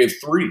I think we have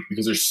 3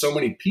 because there's so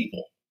many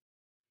people.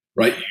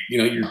 Right,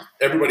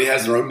 everybody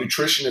has their own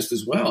nutritionist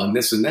as well, and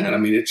this and that. I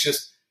mean,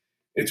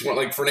 it's one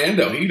like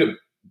Fernando. He'd have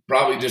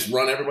probably just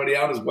run everybody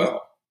out as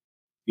well.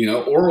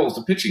 Oral's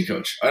the pitching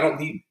coach. I don't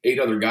need 8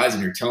 other guys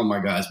in here telling my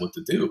guys what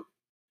to do.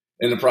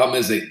 And the problem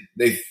is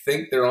they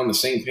think they're on the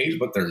same page,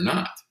 but they're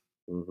not.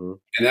 Mm-hmm.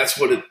 And that's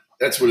what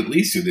it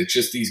leads to. It's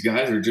just these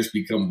guys are just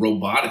become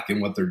robotic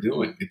in what they're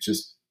doing. It's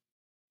just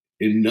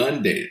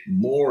inundated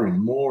more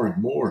and more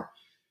and more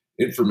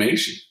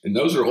information. And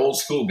those are old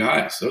school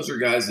guys. Those are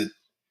guys that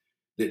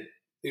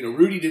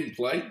Rudy didn't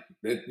play.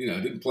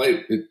 Didn't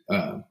play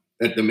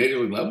at the major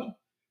league level,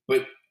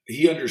 but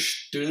he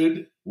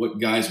understood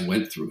what guys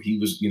went through. He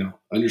was,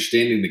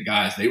 understanding the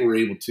guys. They were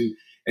able to,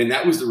 and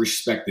that was the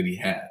respect that he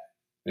had.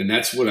 And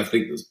that's what I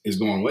think is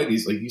going away.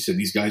 These, like you said,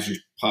 these guys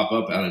just pop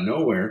up out of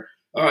nowhere.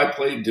 Oh, I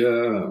played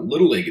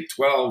Little League at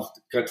 12,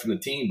 cut from the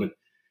team, but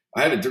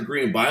I have a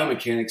degree in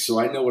biomechanics, so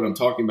I know what I'm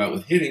talking about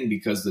with hitting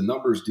because the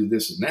numbers do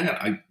this and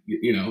that.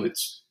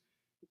 It's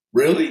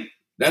really,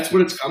 that's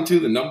what it's come to.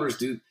 The numbers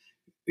do,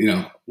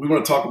 we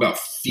want to talk about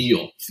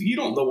feel. If you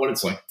don't know what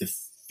it's like to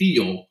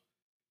feel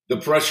the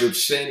pressure of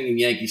standing in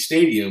Yankee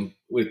Stadium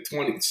with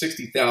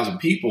 60,000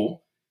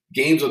 people,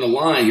 games on the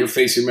line, you're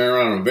facing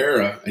Mariano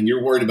Rivera, and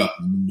you're worried about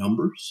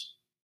numbers,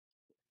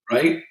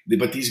 right?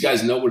 But these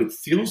guys know what it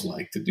feels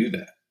like to do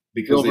that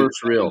because feel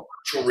versus real,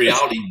 virtual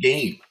reality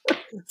game.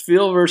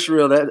 Feel versus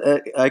real.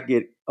 That I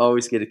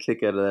always get a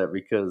kick out of that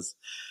because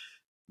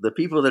the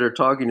people that are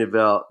talking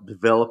about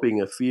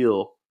developing a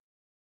feel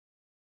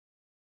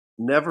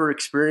never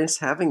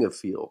experienced having a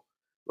feel.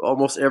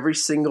 Almost every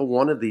single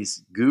one of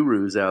these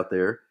gurus out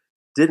there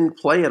didn't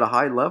play at a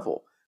high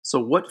level. So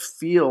what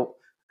feel?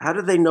 How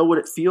do they know what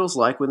it feels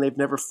like when they've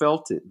never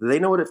felt it? Do they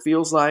know what it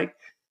feels like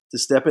to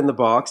step in the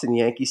box in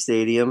Yankee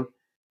Stadium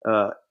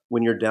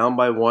when you're down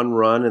by 1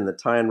 run and the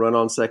tying run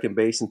on second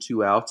base and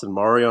 2 outs and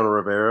Mariano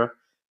Rivera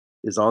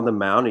is on the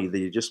mound?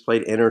 He just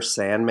played Enter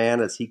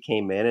Sandman as he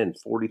came in and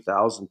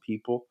 40,000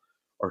 people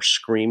are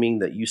screaming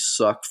that you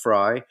suck,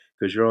 Frye,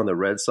 because you're on the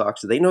Red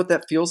Sox. Do they know what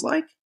that feels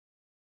like?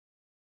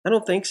 I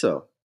don't think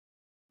so.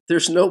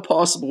 There's no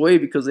possible way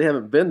because they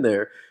haven't been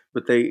there,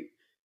 but they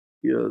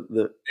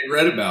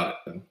read about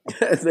it.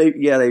 they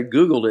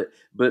Googled it,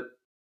 but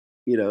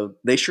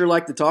they sure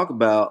like to talk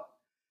about.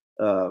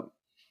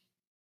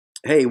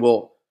 Hey,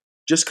 well,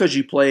 just because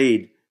you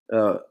played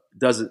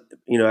doesn't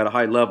at a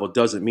high level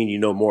doesn't mean you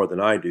know more than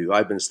I do.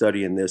 I've been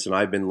studying this and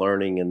I've been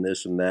learning and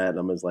this and that. And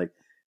I'm just like,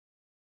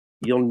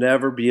 you'll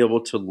never be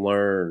able to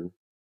learn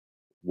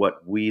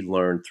what we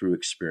learned through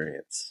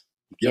experience.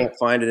 You can't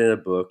find it in a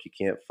book. You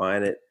can't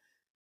find it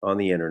on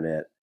the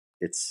internet.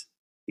 It's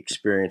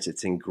experience.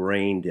 It's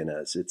ingrained in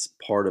us. It's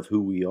part of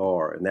who we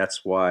are. And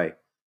that's why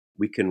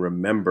we can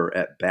remember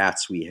at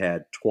bats we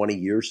had 20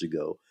 years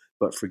ago,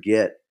 but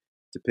forget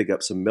to pick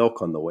up some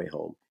milk on the way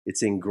home.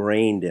 It's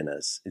ingrained in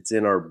us. It's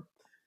in our,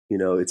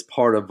 it's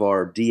part of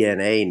our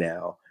DNA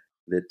now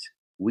that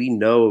we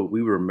know,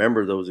 we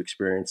remember those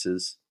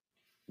experiences,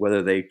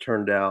 whether they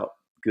turned out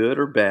good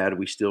or bad.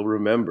 We still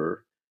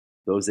remember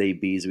those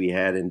ABs we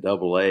had in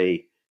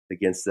AA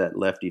against that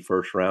lefty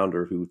first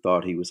rounder who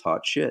thought he was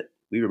hot shit.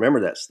 We remember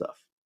that stuff,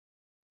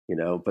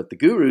 but the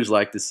gurus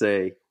like to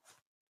say,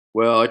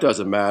 well, it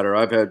doesn't matter.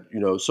 I've had,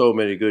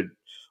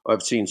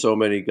 I've seen so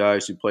many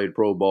guys who played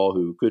pro ball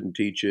who couldn't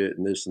teach it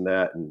and this and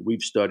that. And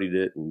we've studied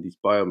it and these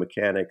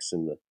biomechanics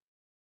and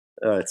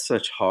it's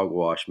such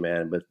hogwash,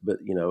 man. But,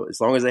 as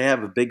long as they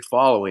have a big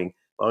following, as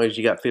long as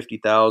you got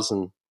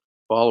 50,000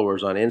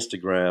 followers on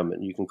Instagram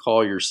and you can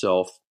call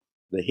yourself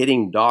the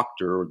hitting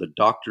doctor or the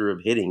doctor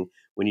of hitting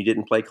when you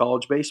didn't play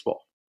college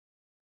baseball.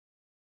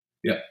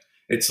 Yeah.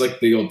 It's like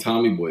the old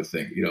Tommy Boy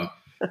thing,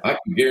 I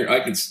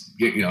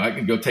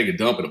can go take a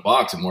dump in a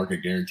box and work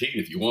it guaranteed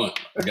if you want.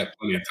 I got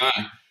plenty of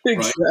time.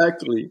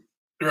 Exactly.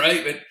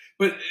 Right.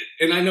 But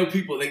and I know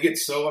people, they get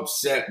so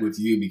upset with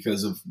you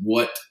because of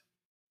what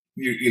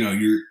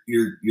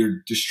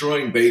you're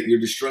destroying you're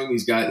destroying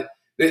these guys.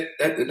 That's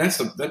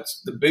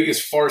the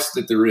biggest farce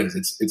that there is.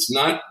 It's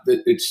not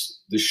that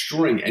it's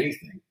destroying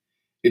anything.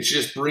 It's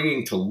just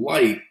bringing to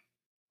light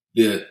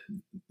the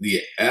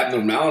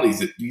abnormalities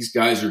that these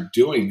guys are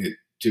doing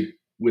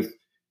with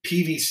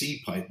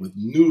PVC pipe, with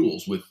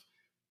noodles, with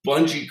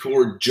bungee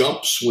cord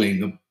jump swing,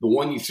 the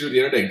one you threw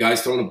the other day,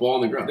 guys throwing a ball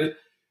on the ground.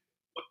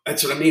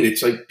 That's what I mean.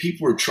 It's like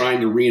people are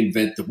trying to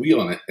reinvent the wheel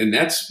on it, and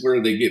that's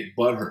where they get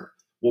butthurt.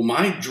 Well,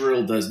 my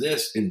drill does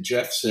this, and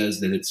Jeff says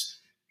that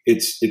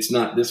it's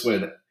not this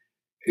way.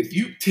 If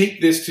you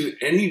take this to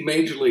any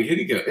major league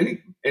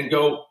hitting and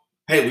go,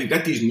 hey, we've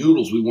got these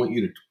noodles. We want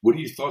you to. What are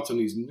your thoughts on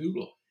these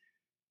noodles?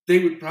 They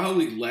would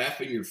probably laugh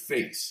in your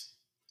face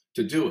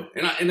to do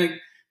it,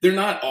 they're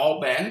not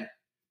all bad,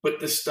 but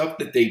the stuff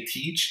that they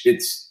teach,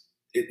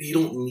 you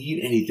don't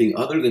need anything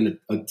other than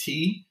a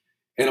tee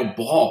and a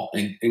ball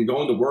and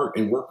going to work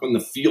and work on the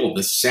field,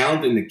 the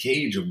sound in the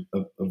cage of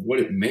what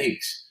it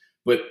makes.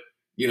 But,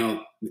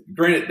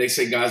 granted, they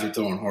say guys are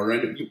throwing harder.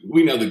 And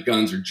we know the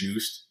guns are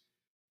juiced.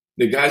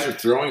 The guys are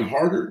throwing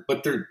harder,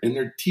 but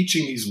they're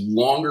teaching these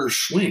longer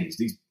swings,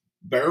 these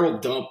barrel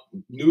dump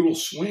noodle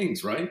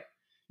swings, right?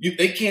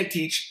 They can't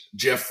teach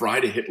Jeff Frye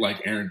to hit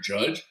like Aaron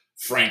Judge,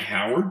 Frank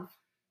Howard.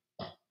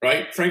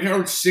 Right? Frank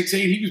Howard's 6'8".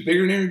 He was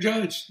bigger than Aaron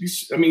Judge.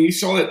 You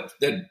saw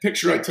that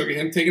picture I took of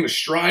him taking a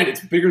stride. It's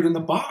bigger than the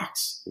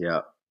box.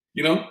 Yeah.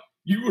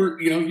 You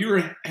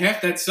were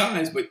half that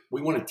size, but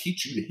we want to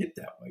teach you to hit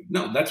that way.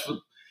 No,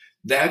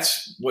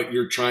 that's what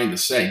you're trying to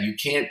say. You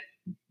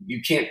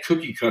can't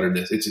cookie cutter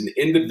this. It's an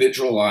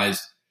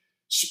individualized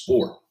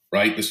sport,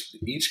 right?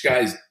 Each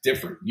guy's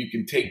different. You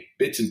can take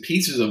bits and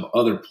pieces of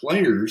other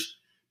players,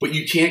 but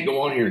you can't go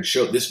on here and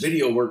show this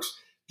video works.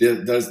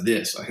 Does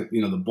this,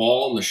 the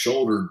ball and the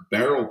shoulder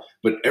barrel,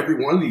 but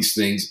every one of these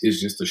things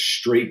is just a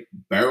straight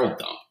barrel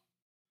dump.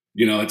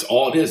 It's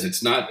all it is.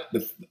 It's not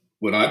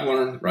what I've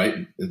learned, right?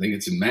 I think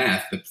it's in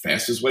math. The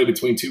fastest way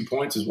between 2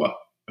 points is what?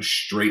 A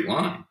straight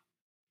line.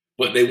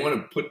 But they want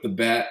to put the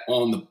bat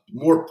on the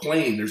more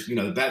plane.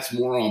 The bat's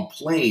more on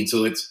plane.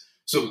 So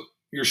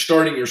you're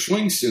starting your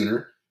swing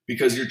sooner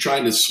because you're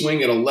trying to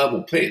swing at a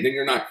level pace. Then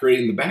you're not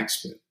creating the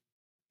backspin.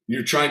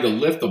 You're trying to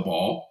lift the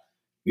ball.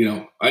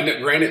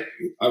 Granted,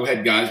 I've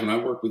had guys when I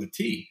work with a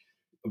tee,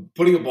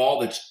 putting a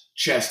ball that's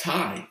chest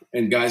high,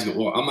 and guys go,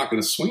 well, I'm not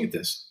going to swing at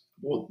this.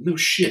 Well, no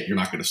shit, you're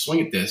not going to swing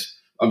at this.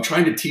 I'm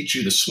trying to teach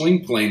you the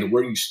swing plane to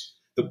where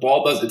the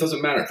ball it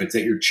doesn't matter if it's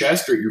at your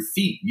chest or at your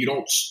feet. You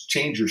don't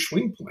change your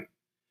swing plane.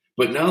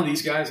 But now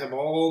these guys have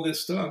all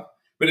this stuff.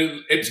 But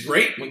it's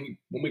great when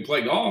we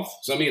play golf.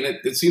 So,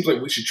 it seems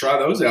like we should try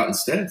those out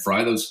instead,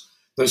 Frye. Those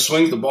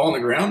swings the ball on the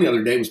ground the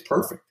other day was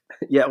perfect.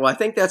 Yeah, well, I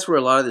think that's where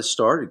a lot of this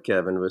started,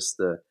 Kevin, was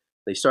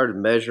they started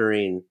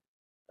measuring,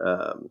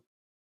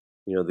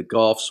 the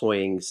golf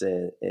swings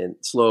and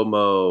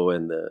slow-mo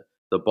and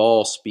the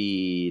ball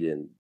speed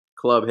and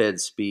club head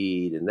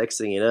speed. And next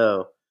thing you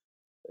know,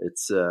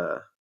 it's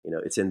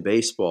in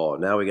baseball.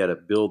 Now we got to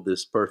build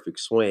this perfect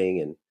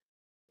swing.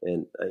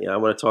 And I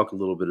want to talk a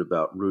little bit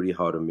about Rudy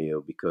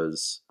Jaramillo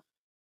because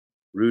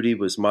Rudy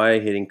was my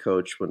hitting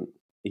coach when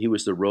he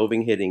was the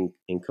roving hitting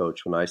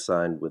coach when I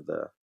signed with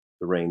the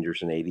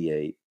Rangers in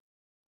 '88,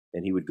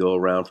 and he would go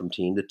around from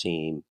team to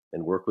team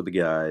and work with the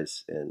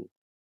guys, and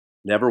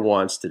never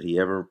once did he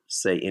ever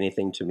say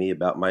anything to me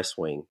about my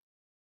swing.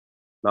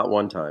 Not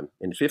one time.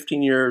 In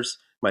 15 years,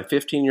 my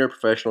 15-year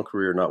professional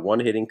career, not one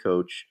hitting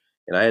coach,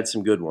 and I had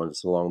some good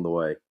ones along the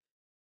way,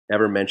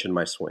 ever mentioned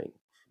my swing.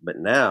 But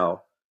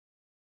now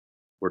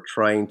we're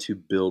trying to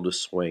build a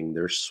swing.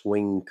 There's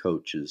swing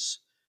coaches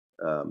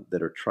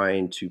that are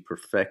trying to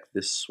perfect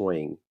this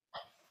swing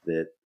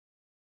that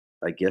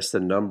I guess the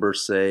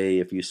numbers say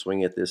if you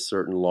swing at this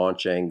certain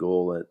launch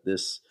angle, at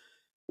this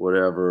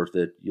whatever,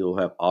 that you'll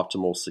have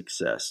optimal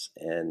success.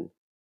 And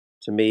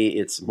to me,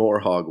 it's more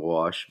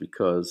hogwash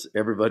because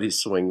everybody's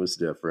swing was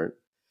different.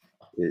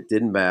 It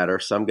didn't matter.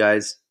 Some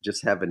guys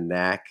just have a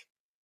knack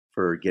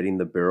for getting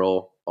the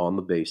barrel on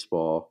the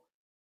baseball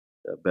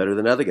better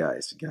than other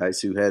guys.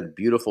 Guys who had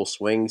beautiful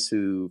swings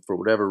who, for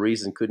whatever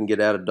reason, couldn't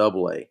get out of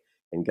Double A,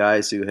 and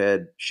guys who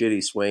had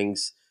shitty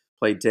swings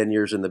played 10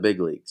 years in the big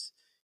leagues.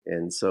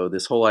 And so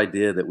this whole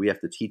idea that we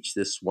have to teach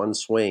this one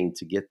swing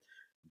to get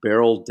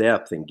barrel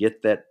depth and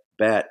get that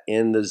bat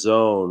in the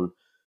zone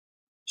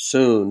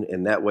soon,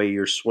 and that way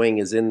your swing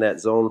is in that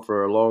zone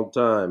for a long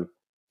time.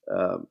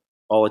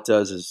 All it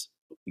does is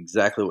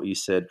exactly what you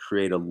said,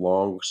 create a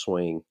long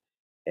swing,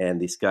 and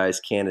these guys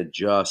can't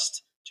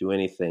adjust to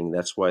anything.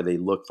 That's why they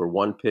look for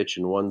one pitch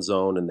in one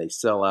zone and they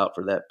sell out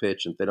for that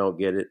pitch. And if they don't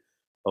get it,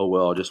 oh,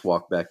 well, I'll just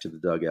walk back to the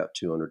dugout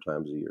 200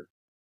 times a year.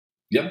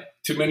 Yep.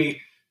 Too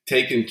many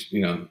taken,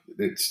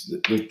 it's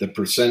the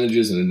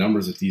percentages and the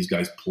numbers that these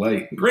guys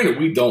play. Granted,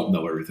 we don't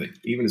know everything.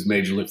 Even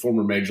as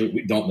former major league,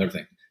 we don't know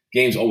everything.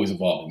 Game's always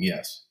evolving,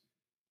 yes.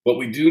 But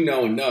we do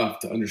know enough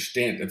to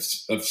understand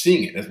of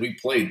seeing it as we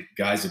played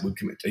guys that would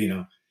commit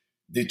to,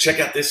 they check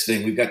out this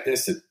thing. We've got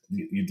this that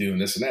you do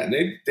and this and that.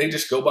 And they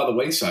just go by the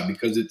wayside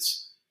because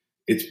it's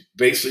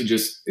basically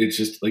just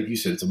like you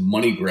said, it's a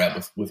money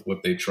grab with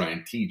what they try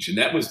and teach. And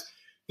that was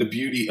the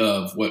beauty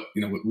of what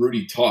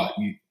Rudy taught.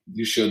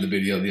 You showed the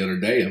video the other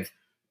day of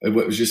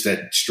what was just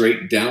that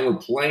straight downward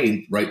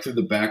plane right through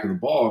the back of the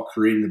ball,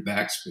 creating the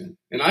backspin.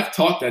 And I've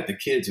taught that to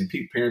kids and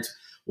parents.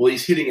 Well,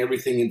 he's hitting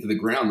everything into the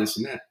ground, this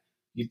and that.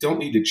 You don't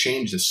need to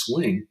change the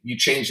swing. You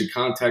change the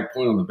contact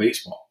point on the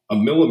baseball, a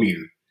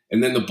millimeter,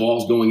 and then the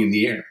ball's going in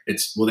the air.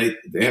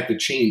 They have to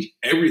change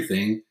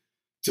everything.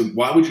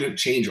 Why would you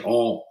change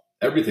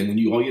everything when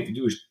all you have to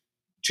do is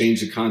change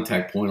the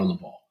contact point on the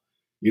ball?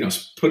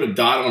 Put a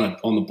dot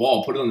on the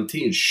ball, put it on the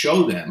tee, and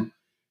show them.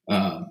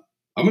 I'm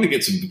going to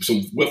get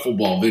some wiffle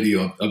ball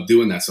video of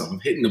doing that stuff,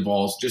 of hitting the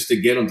balls just to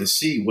get them to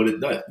see what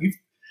it does.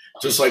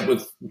 Just like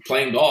with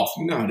playing golf,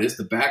 you know how it is,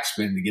 the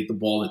backspin to get the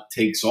ball that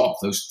takes off,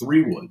 those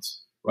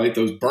 3-woods, right?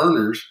 Those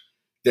burners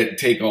that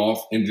take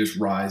off and just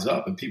rise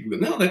up. And people go,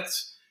 no,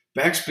 that's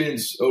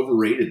backspin's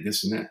overrated,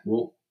 this and that.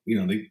 Well,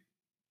 you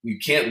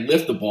can't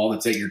lift the ball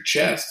that's at your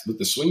chest. With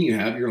the swing you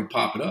have, you're going to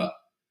pop it up.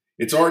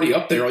 It's already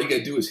up there. All you got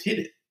to do is hit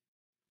it.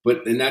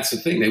 And that's the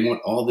thing. They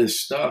want all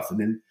this stuff. And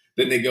then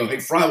they go, hey,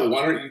 Frye, well,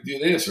 why don't you do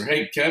this? Or,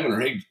 hey, Kevin,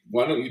 or, hey,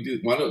 why don't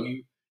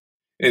you?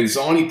 And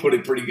Zani put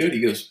it pretty good. He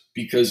goes,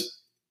 because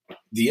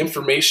the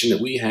information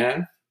that we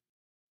have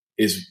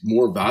is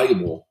more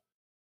valuable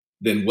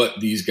than what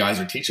these guys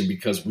are teaching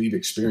because we've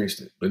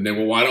experienced it. But then,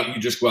 well, why don't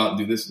you just go out and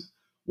do this?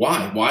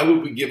 Why? Why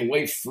would we give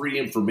away free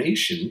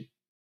information,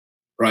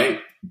 right,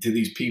 to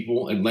these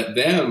people and let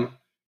them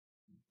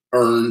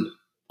earn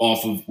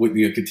off of what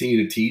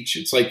continue to teach?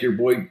 It's like your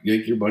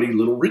buddy,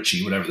 Little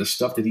Richie, whatever, the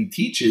stuff that he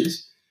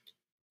teaches.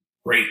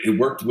 Great. It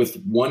worked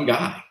with one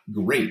guy.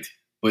 Great.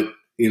 But,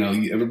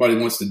 everybody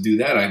wants to do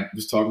that. I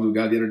was talking to a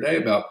guy the other day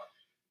about,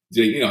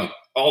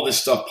 all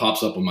this stuff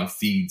pops up on my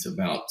feeds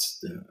about,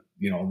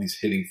 all these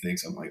hitting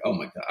things. I'm like, oh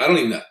my God, I don't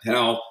even know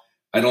how.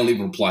 I don't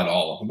even reply to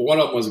all of them. But one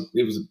of them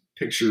was a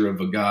picture of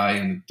a guy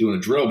and doing a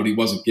drill, but he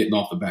wasn't getting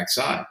off the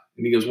backside.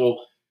 And he goes, well,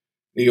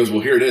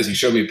 here it is. He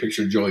showed me a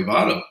picture of Joey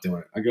Votto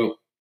doing it. I go,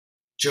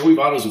 Joey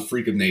Votto's a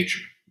freak of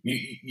nature.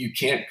 You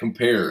can't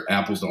compare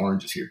apples to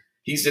oranges here.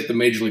 He's at the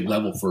major league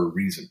level for a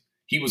reason.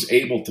 He was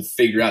able to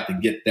figure out to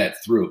get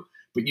that through,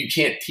 but you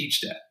can't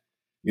teach that.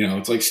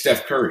 It's like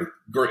Steph Curry,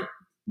 great,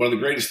 one of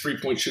the greatest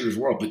 3-point shooters in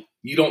the world, but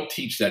you don't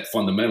teach that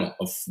fundamental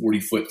of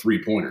 40-foot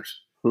 3-pointers,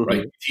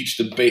 right? You teach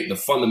the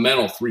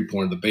fundamental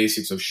 3-pointer, the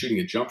basics of shooting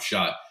a jump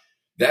shot.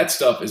 That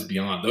stuff is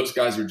beyond. Those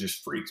guys are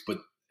just freaks.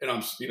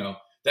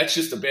 That's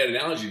just a bad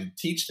analogy to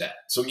teach that.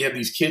 So you have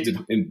these kids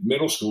in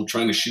middle school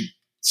trying to shoot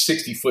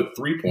 60-foot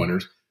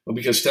 3-pointers, well,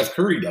 because Steph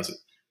Curry does it.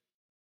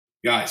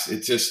 Guys,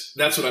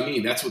 that's what I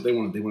mean. That's what they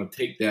want. They want to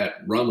take that,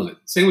 run with it.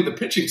 Same with the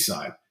pitching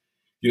side,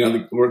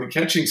 or the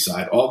catching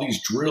side. All these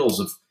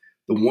drills of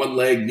the one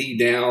leg, knee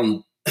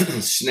down,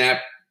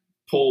 snap,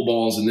 pull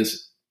balls, and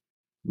this.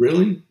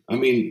 Really? I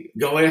mean,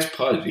 go ask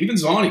Pudge. Even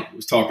Zani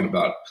was talking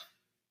about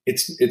it.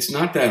 It's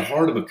not that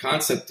hard of a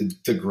concept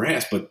to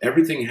grasp, but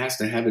everything has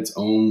to have its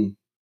own.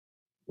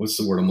 What's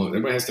the word I'm looking?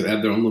 Everybody has to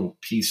have their own little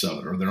piece of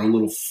it or their own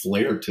little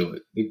flair to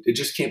it. It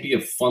just can't be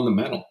a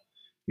fundamental.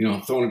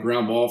 Throwing a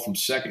ground ball from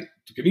second.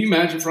 Can you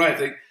imagine, Frye? I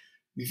think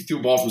if you threw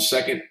a ball from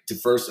second to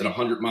first at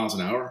 100 miles an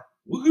hour,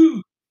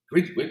 woohoo!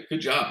 Good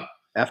job.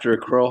 After a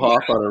crow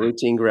hop on a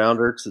routine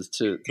grounder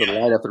to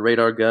light up the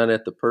radar gun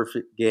at the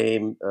perfect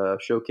game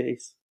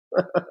showcase.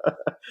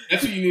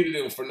 That's what you need to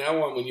do from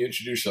now on when you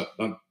introduce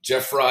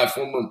Jeff Frye,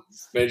 former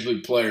major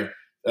league player,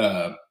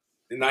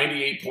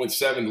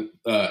 98.7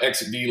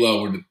 exit velo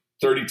or the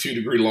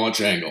 32-degree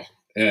launch angle,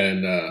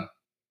 and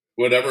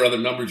whatever other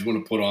numbers you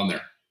want to put on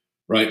there.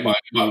 Right, my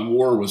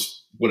WAR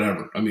was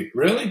whatever. I mean,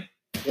 really?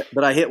 Yeah,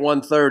 but I hit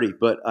 130.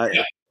 But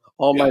my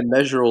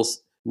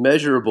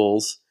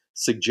measurables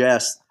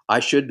suggest I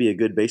should be a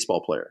good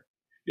baseball player.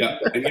 Yeah,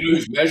 and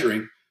who's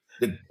measuring?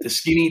 The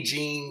skinny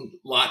jean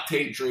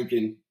latte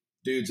drinking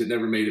dudes that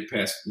never made it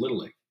past Little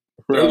League.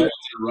 They're the ones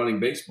that are running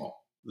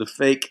baseball. The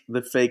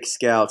fake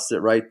scouts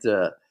that write,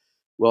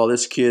 well,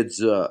 this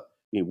kid's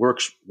he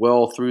works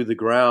well through the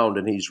ground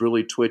and he's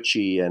really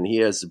twitchy and he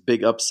has a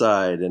big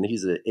upside and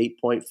he's an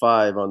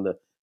 8.5 on the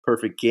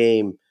perfect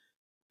game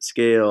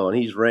scale and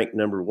he's ranked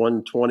number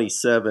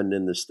 127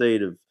 in the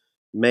state of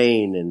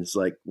Maine. And it's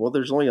like, well,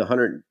 there's only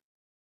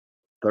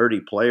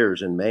 130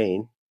 players in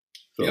Maine.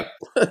 So,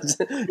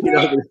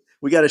 yeah.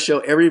 We got to show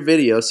every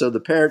video. So the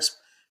parents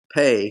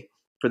pay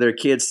for their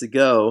kids to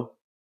go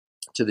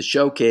to the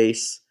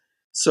showcase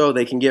so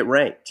they can get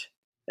ranked.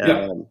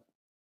 Yeah.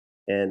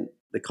 And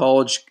the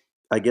college,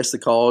 I guess the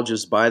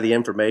colleges buy the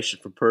information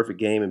for Perfect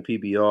Game and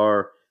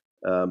PBR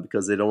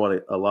because they don't want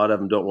to. A lot of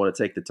them don't want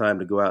to take the time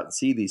to go out and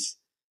see these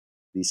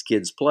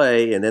kids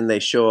play, and then they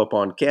show up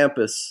on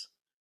campus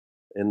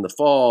in the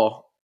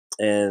fall.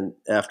 And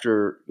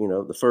after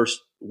the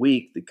first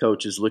week, the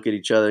coaches look at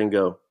each other and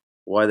go,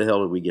 "Why the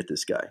hell did we get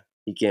this guy?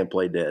 He can't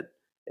play dead."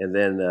 And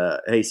then,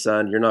 "Hey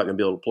son, you're not going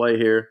to be able to play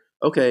here.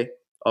 Okay,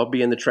 I'll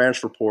be in the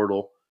transfer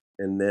portal."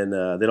 And then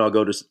I'll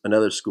go to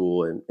another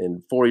school.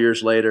 And 4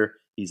 years later,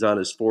 he's on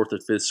his fourth or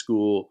fifth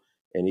school,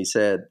 and he's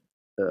had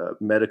a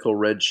medical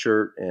red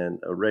shirt and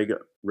a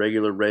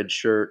regular red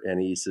shirt, and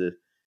he's a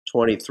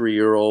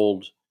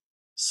 23-year-old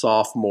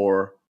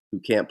sophomore who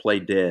can't play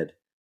dead.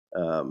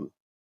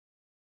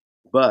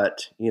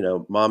 But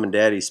mom and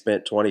daddy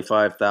spent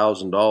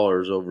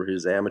 $25,000 over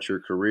his amateur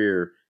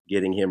career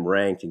getting him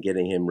ranked and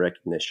getting him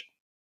recognition.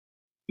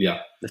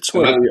 Yeah, that's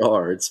where we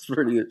are. It's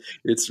really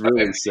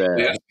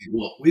sad.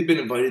 Well, we've been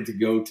invited to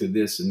go to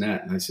this and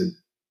that, and I said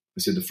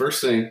the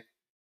first thing,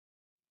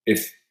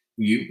 if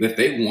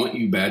they want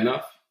you bad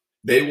enough,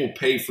 they will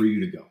pay for you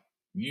to go.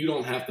 You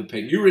don't have to pay.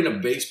 You're in a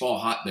baseball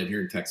hotbed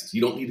here in Texas. You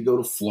don't need to go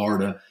to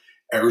Florida,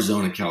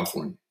 Arizona,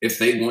 California. If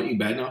they want you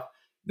bad enough,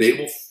 they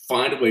will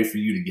find a way for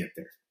you to get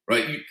there.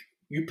 Right?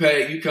 You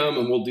pay, you come,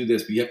 and we'll do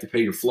this, but you have to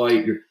pay your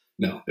flight.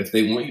 No, if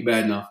they want you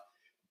bad enough,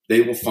 they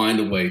will find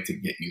a way to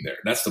get you there.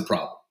 That's the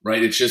problem,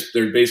 right? It's just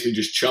they're basically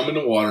just chumming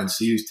the water and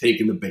see who's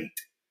taking the bait,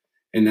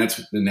 and that's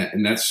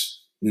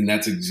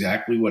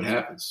exactly what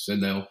happens.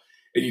 And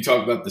you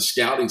talk about the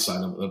scouting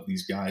side of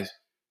these guys.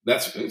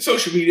 That's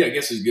social media, I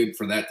guess, is good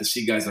for that, to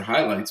see guys their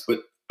highlights. But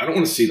I don't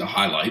want to see the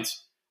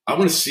highlights. I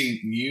want to see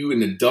you in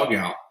the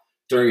dugout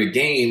during a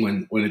game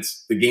when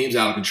it's the game's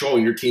out of control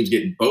and your team's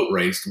getting boat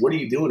raced. What are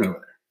you doing over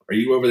there? Are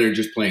you over there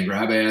just playing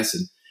grab ass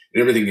and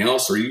everything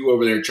else? Or are you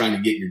over there trying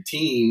to get your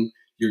team,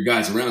 your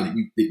guys around that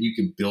you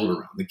can build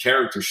around, the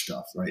character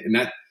stuff, right? And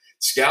that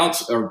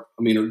scouts are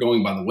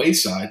going by the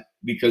wayside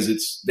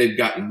because they've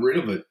gotten rid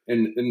of it,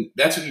 and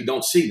that's what you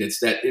don't see.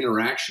 That's that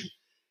interaction.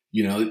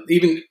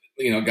 Even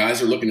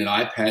guys are looking at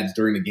iPads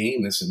during the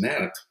game, this and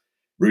that.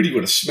 Rudy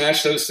would have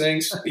smashed those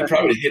things. He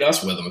probably would have hit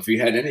us with them if he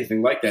had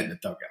anything like that in the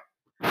dugout.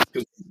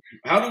 Because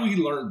how do we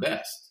learn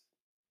best?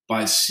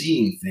 By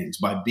seeing things,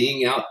 by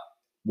being out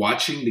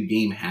watching the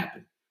game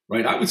happen,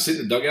 right? I would sit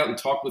in the dugout and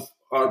talk with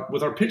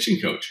our pitching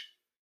coach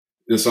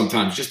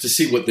sometimes just to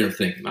see what they're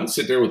thinking. I'd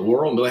sit there with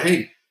Oral and be like,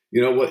 "Hey,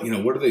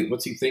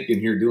 what's he thinking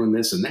here doing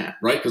this and that?"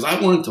 Right? Because I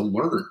wanted to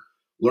learn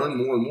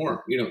more and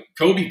more.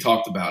 Kobe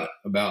talked about it,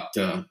 about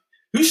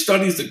who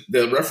studies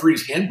the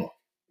referee's handbook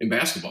in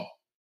basketball,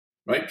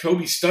 right?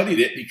 Kobe studied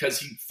it because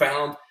he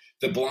found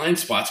the blind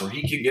spots where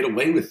he could get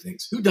away with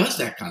things. Who does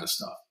that kind of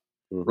stuff,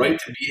 right?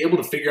 To be able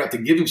to figure out, to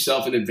give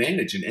himself an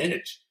advantage, an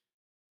edge.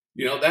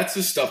 That's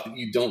the stuff that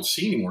you don't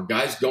see anymore.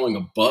 Guys going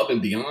above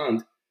and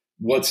beyond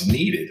what's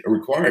needed or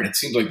required. It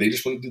seems like they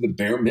just want to do the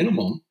bare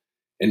minimum,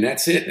 and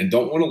that's it, and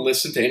don't want to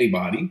listen to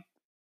anybody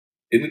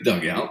in the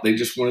dugout. They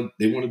want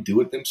to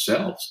do it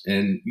themselves,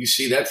 and you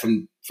see that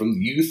from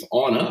youth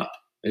on up.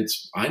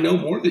 I know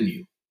more than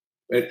you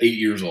at 8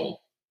 years old,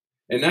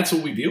 and that's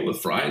what we deal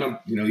with, Frye. And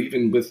I'm,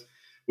 even with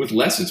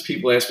lessons,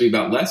 people ask me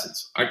about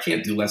lessons. I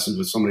can't do lessons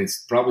with somebody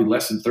that's probably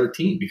less than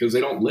 13 because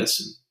they don't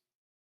listen.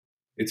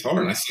 It's hard.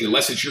 And I say,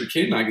 unless it's your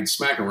kid and I can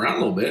smack them around a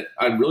little bit,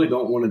 I really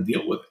don't want to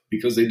deal with it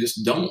because they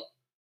just don't.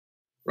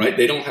 Right?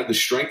 They don't have the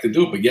strength to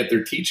do it, but yet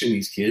they're teaching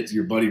these kids,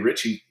 your buddy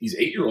Richie, these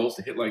 8-year-olds,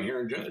 to hit like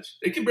Aaron Judge.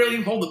 They can barely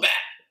even hold the bat.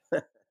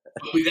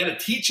 But we got to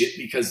teach it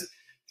because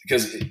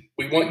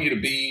we want you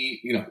to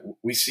be,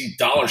 we see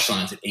dollar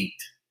signs at 8.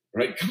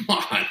 Right? Come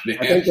on, man.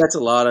 I think that's a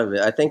lot of it.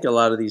 I think a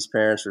lot of these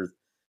parents are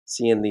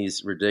seeing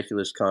these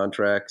ridiculous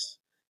contracts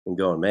and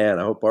going, "Man,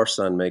 I hope our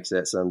son makes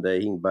that someday.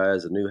 He can buy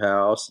us a new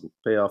house and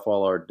pay off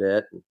all our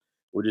debt. And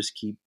we'll just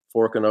keep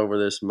forking over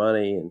this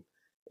money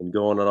and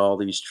going on all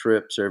these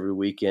trips every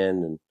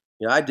weekend." And,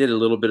 I did a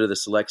little bit of the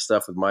select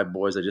stuff with my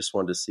boys. I just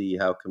wanted to see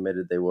how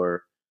committed they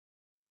were,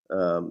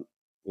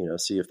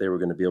 see if they were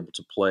going to be able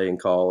to play in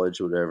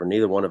college or whatever.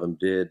 Neither one of them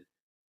did.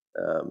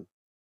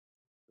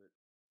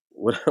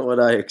 What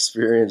I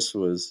experienced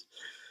was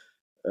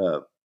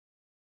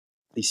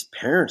these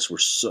parents were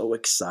so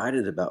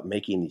excited about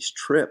making these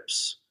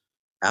trips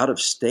out of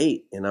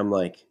state. And I'm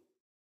like,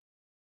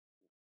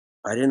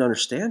 I didn't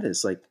understand it.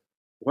 It's like,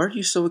 why are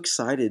you so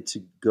excited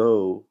to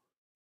go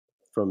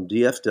from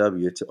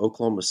DFW to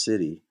Oklahoma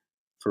City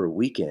for a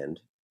weekend,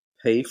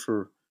 pay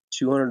for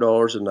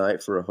 $200 a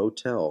night for a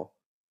hotel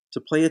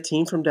to play a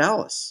team from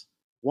Dallas.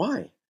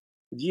 Why?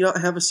 Do you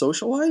not have a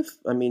social life?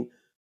 I mean,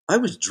 I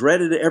was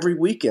dreaded every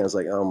weekend. I was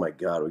like, oh my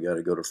God, we got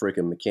to go to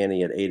freaking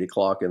McKinney at 8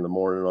 o'clock in the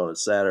morning on a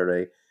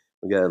Saturday.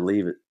 We got to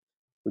leave it.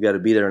 We got to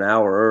be there an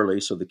hour early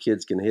so the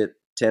kids can hit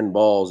 10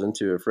 balls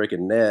into a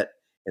freaking net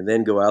and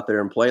then go out there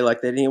and play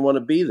like they didn't even want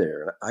to be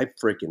there. And I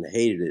freaking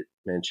hated it,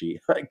 Menchie.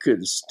 I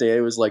couldn't stand it.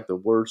 It was like the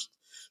worst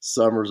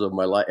summers of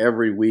my life.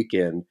 Every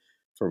weekend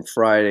from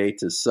Friday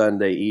to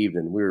Sunday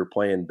evening, we were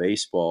playing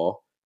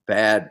baseball,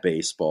 bad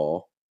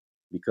baseball,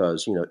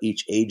 because,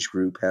 each age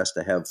group has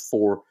to have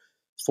four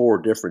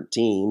different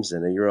teams,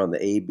 and then you're on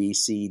the A, B,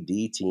 C,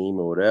 D team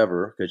or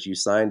whatever because you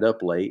signed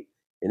up late.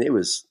 And it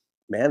was,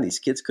 man, these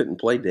kids couldn't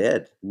play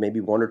dead. Maybe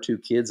one or two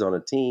kids on a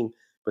team,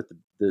 but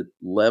the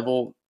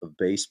level of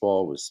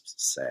baseball was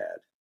sad.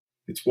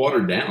 It's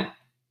watered down,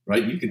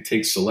 right? You can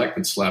take select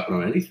and slap it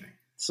on anything.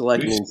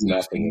 Select means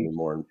nothing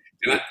anymore.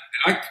 And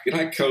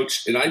I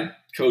coached.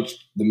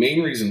 The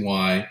main reason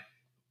why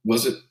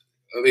wasn't,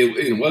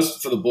 it was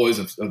for the boys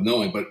of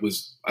knowing, but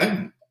I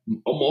have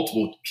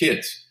multiple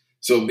kids.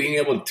 So being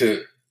able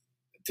to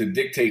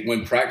dictate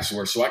when practice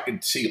were, so I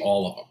could see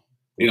all of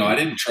them. I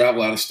didn't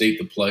travel out of state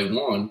to play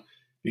one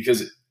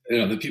because,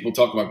 the people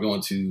talk about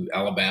going to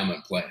Alabama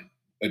and playing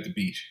at the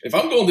beach. If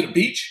I'm going to the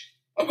beach,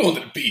 I'm going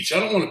to the beach. I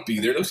don't want to be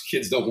there. Those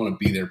kids don't want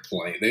to be there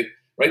playing.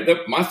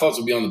 My thoughts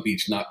would be on the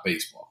beach, not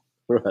baseball.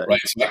 Right.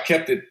 So I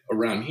kept it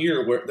around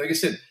here where, like I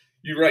said,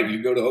 you're right.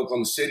 You go to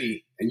Oklahoma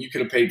City and you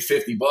could have paid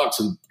 $50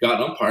 and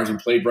got umpires and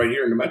played right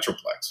here in the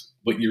Metroplex,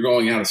 but you're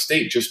going out of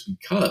state just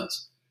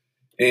because.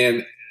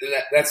 And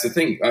that's the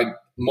thing.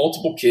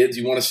 Multiple kids,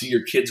 you want to see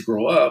your kids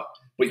grow up,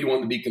 but you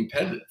want to be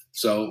competitive.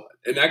 So,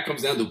 and that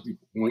comes down to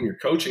when you're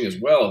coaching as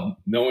well,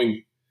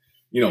 knowing,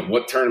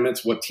 what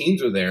tournaments, what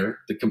teams are there,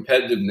 the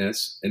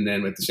competitiveness. And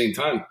then at the same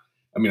time,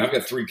 I've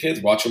got 3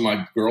 kids watching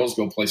my girls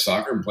go play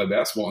soccer and play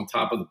basketball on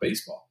top of the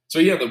baseball. So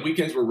yeah, the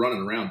weekends were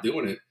running around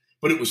doing it,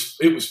 but it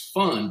was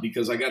fun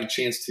because I got a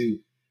chance to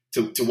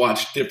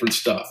watch different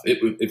stuff.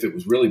 If it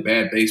was really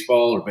bad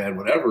baseball or bad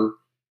whatever,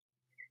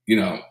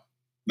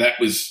 that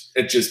was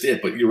it. Just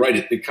it. But you're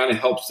right. It kind of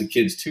helps the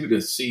kids too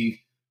to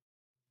see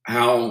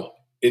how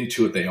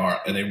into it they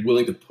are, and they're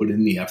willing to put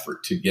in the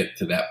effort to get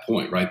to that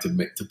point, right?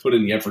 To put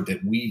in the effort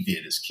that we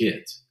did as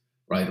kids,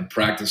 right? And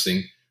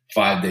practicing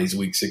 5 days a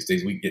week, 6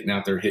 days a week, getting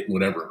out there hitting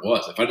whatever it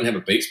was. If I didn't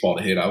have a baseball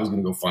to hit, I was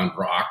going to go find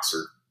rocks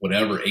or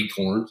whatever,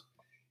 acorns,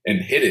 and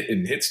hit it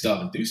and hit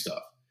stuff and do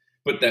stuff.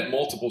 But that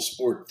multiple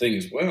sport thing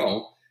as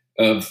well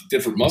of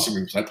different muscle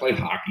groups. I played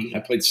hockey, I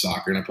played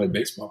soccer, and I played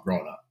baseball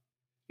growing up.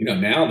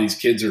 Now these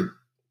kids are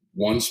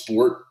one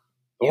sport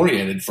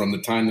oriented from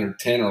the time they're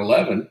 10 or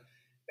 11.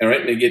 All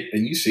right, and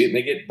you see it, and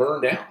they get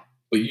burned out.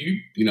 But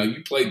you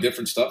play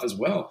different stuff as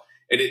well,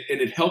 and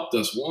it helped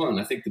us. One,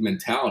 I think the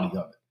mentality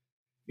of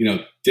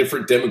it.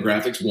 Different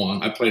demographics.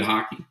 One, I played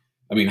hockey.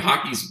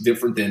 Hockey's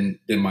different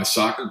than my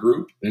soccer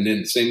group, and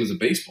then same as a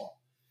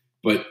baseball.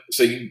 But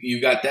so you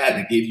got that,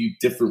 and it gave you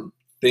different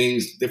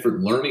things,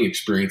 different learning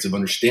experience of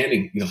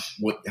understanding,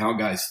 how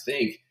guys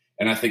think,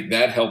 and I think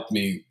that helped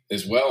me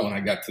as well when I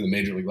got to the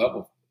major league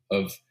level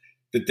of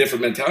the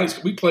different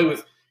mentalities. We play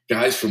with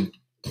guys from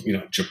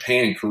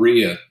Japan,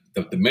 Korea,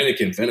 the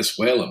Dominican,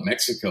 Venezuela,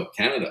 Mexico,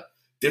 Canada,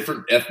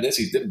 different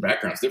ethnicities, different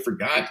backgrounds, different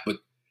guys. But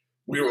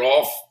we were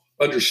all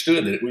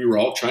understood that we were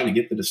all trying to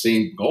get to the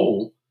same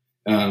goal,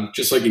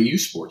 just like in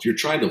youth sports. You're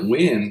trying to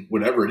win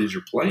whatever it is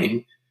you're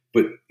playing.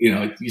 But,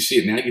 you see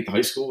it now, you get to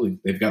high school,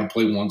 they've got to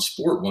play one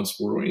sport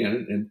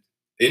oriented, and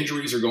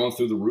injuries are going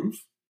through the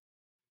roof.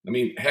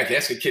 Heck,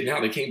 ask a kid now,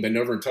 they can't bend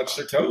over and touch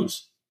their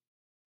toes.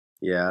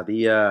 Yeah,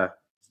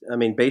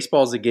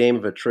 baseball is a game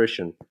of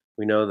attrition.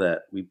 We know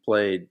that. We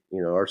played,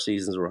 our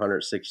seasons were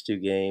 162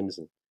 games,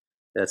 and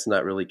that's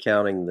not really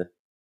counting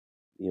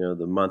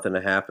the month and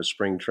a half of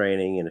spring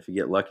training. And if you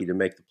get lucky to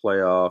make the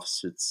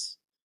playoffs, it's,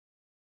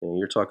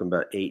 you're talking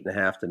about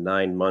 8.5 to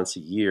 9 months a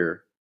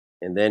year.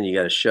 And then you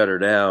got to shut her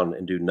down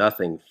and do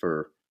nothing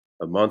for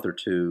a month or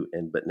two.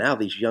 But now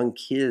these young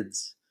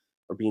kids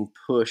are being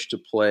pushed to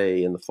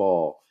play in the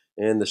fall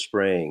and in the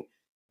spring,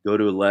 go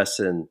to a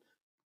lesson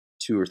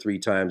 2 or 3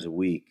 times a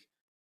week,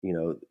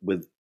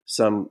 with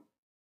some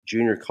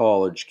junior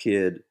college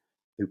kid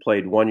who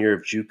played 1 year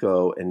of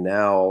JUCO, and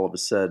now all of a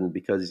sudden,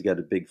 because he's got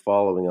a big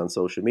following on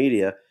social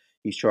media,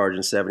 he's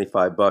charging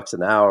 $75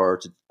 an hour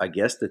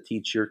to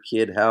teach your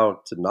kid how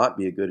to not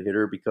be a good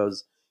hitter,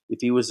 because if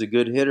he was a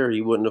good hitter,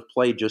 he wouldn't have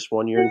played just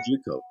 1 year in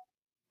JUCO.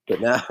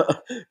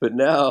 But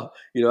now,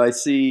 I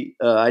see.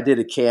 I did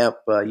a camp.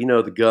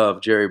 The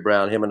Gov, Jerry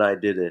Brown. Him and I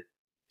did an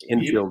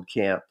infield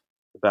camp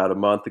about a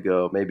month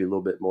ago, maybe a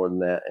little bit more than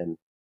that. And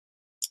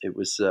it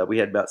was. We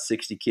had about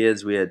 60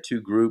 kids. We had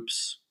 2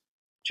 groups.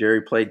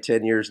 Jerry played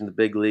 10 years in the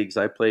big leagues.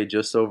 I played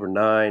just over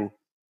 9.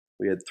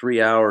 We had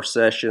 3-hour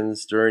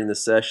sessions. During the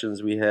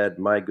sessions, we had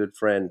my good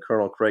friend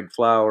Colonel Craig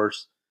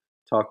Flowers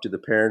talk to the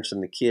parents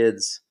and the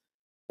kids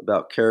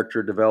about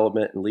character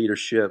development and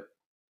leadership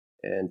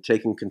and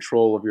taking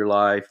control of your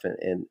life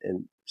and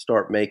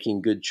start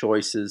making good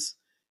choices.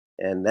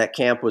 and that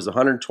camp was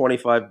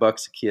 $125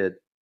 a kid.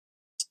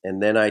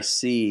 And then I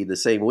see the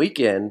same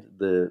weekend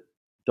the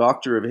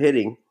doctor of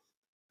hitting,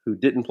 who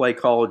didn't play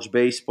college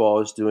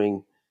baseball, is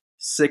doing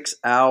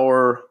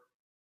 6-hour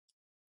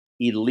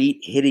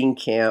elite hitting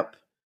camp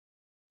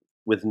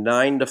with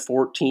 9 to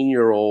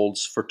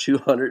 14-year-olds for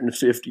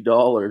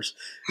 $250.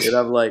 And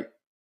I'm like,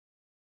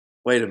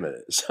 wait a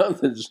minute,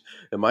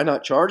 am I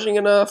not charging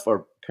enough?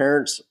 Are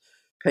parents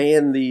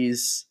paying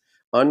these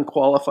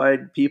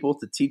unqualified people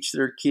to teach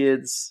their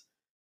kids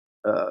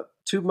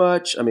too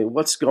much? I mean,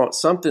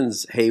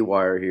 something's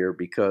haywire here,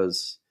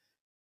 because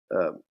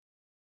uh,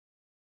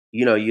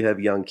 you have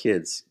young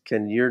kids.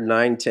 Can your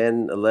 9,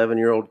 10,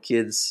 11-year-old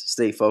kids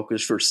stay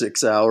focused for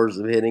 6 hours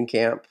of hitting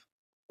camp?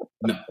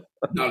 No,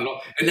 not at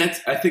all. And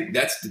I think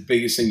that's the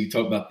biggest thing. You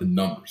talk about the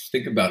numbers.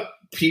 Think about it.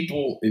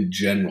 People in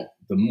general,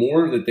 the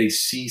more that they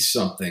see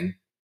something,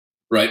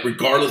 right,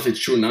 regardless if it's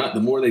true or not,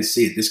 the more they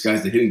see it. This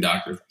guy's the hitting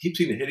doctor. Keep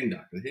seeing the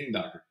hitting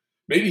doctor.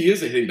 Maybe he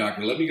is a hitting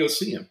doctor. Let me go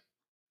see him,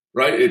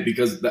 right?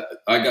 Because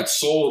I got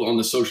sold on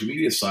the social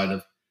media side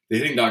of the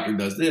hitting doctor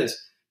does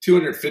this.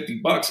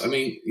 $250. I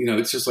mean,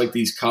 it's just like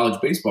these college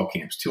baseball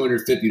camps.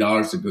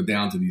 $250 to go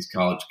down to these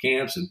college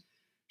camps. And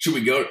should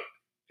we go?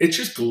 It's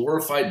just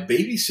glorified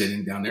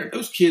babysitting down there.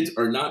 Those kids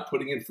are not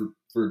putting in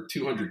for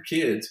 200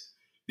 kids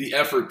the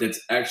effort that's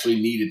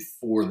actually needed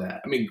for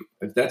that. I mean,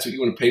 if that's what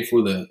you want to pay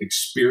for, the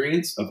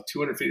experience of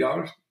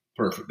 $250,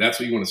 perfect. That's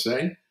what you want to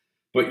say.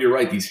 But you're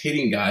right. These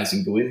hitting guys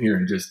can go in here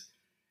and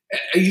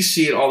you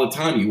see it all the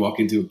time. You walk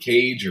into a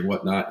cage or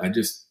whatnot. I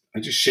just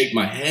shake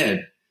my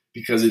head,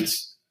 because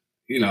it's,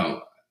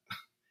 and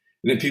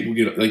then people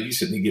get, like you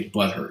said, they get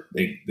butthurt.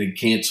 They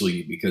cancel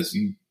you because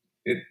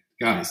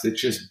guys, that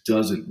just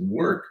doesn't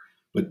work.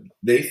 But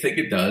they think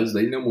it does.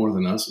 They know more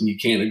than us, and you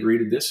can't agree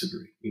to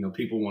disagree.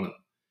 People want to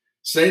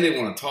say they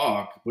want to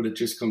talk, but it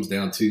just comes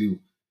down to,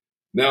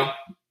 no,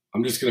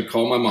 I'm just going to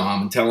call my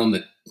mom and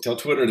tell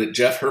Twitter that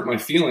Jeff hurt my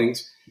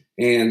feelings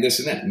and this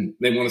and that. And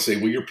they want to say,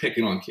 well, you're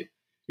picking on kids.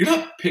 You're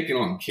not picking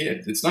on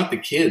kids. It's not the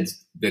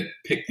kids that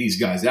pick these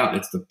guys out.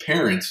 It's the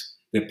parents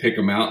that pick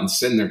them out and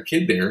send their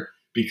kid there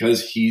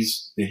because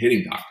he's the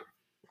hitting doctor,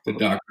 the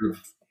doctor of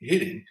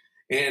hitting.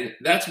 And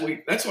that's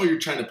all you're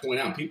trying to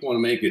point out. People want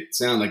to make it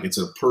sound like it's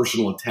a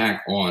personal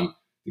attack on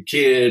the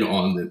kid,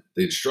 on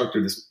the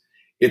instructor.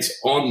 It's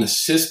on the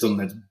system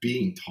that's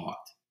being taught.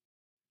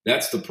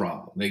 That's the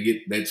problem.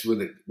 That's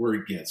where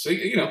it gets. So,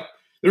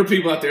 there are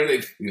people out there,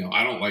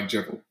 I don't like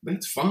Jeff.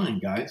 That's fine,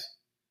 guys.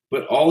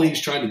 But all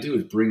he's trying to do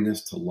is bring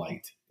this to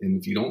light. And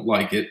if you don't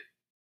like it,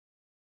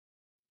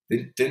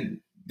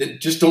 then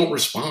just don't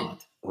respond.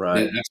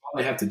 Right. That's all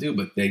they have to do.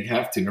 But they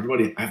have to.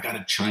 Everybody, I've got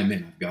to chime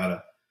in. I've got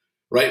to.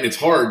 Right. And it's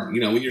hard,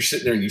 when you're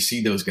sitting there and you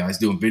see those guys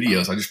doing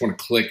videos, I just want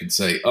to click and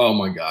say, oh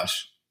my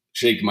gosh,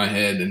 shake my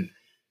head. And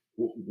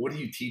what are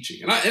you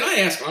teaching? And I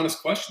ask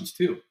honest questions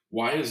too.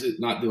 Why is it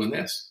not doing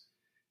this?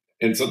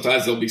 And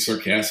sometimes they'll be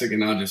sarcastic,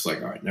 and I'm just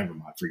like, all right, never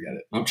mind, forget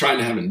it. I'm trying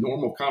to have a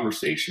normal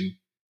conversation,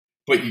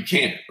 but you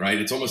can't, right?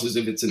 It's almost as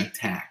if it's an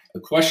attack. The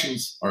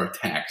questions are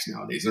attacks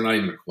nowadays. They're not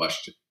even a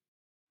question.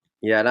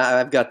 Yeah. And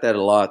I've got that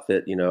a lot,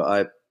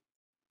 that,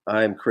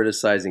 I'm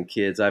criticizing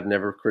kids. I've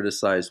never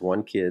criticized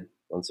one kid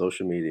on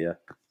social media.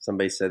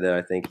 Somebody said that,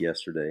 I think,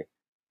 yesterday.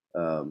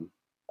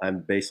 I'm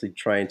basically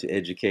trying to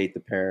educate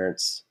the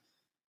parents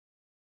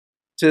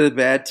to the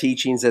bad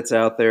teachings that's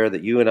out there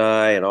that you and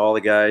I and all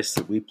the guys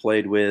that we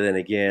played with and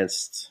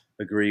against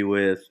agree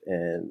with.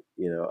 And,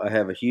 I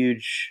have a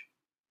huge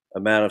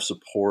amount of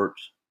support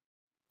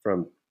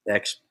from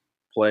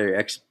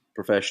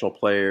ex-professional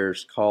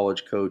players,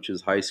 college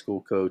coaches, high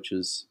school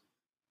coaches,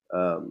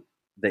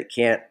 that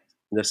can't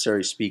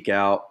necessarily speak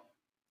out.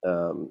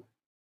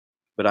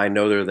 But I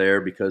know they're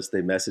there because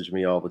they message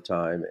me all the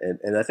time.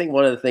 And I think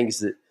one of the things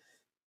that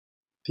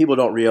people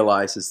don't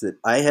realize is that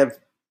I have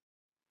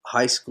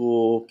high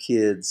school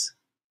kids,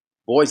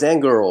 boys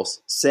and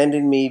girls,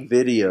 sending me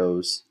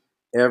videos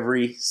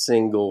every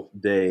single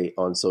day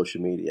on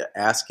social media,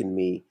 asking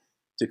me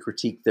to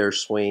critique their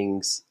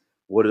swings.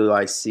 What do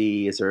I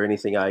see? Is there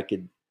anything I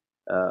could,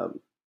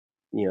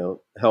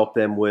 help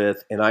them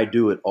with? And I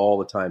do it all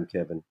the time,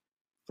 Kevin,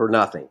 for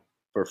nothing,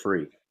 for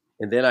free.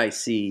 And then I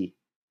see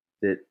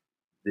that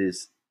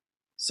these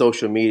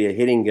social media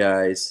hitting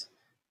guys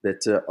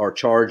that are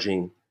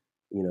charging,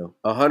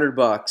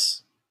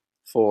 $100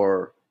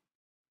 for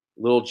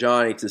little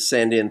Johnny to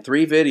send in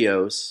 3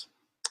 videos,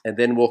 and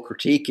then we'll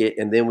critique it,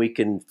 and then we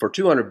can, for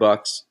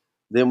 $200,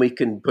 then we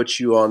can put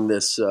you on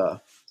this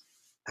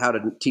how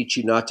to teach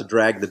you not to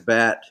drag the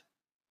bat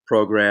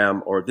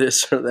program, or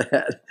this or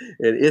that.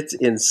 And it's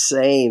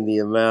insane the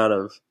amount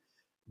of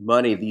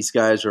money these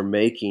guys are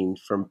making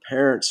from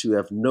parents who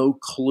have no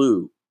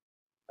clue.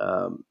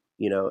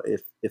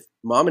 If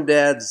mom and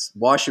dad's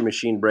washing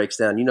machine breaks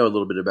down, a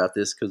little bit about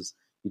this because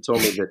you told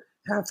me that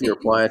half of your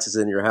appliances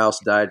in your house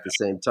died at the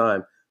same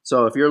time.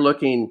 So if you're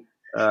looking,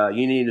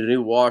 you need a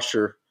new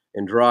washer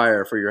and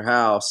dryer for your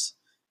house,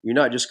 you're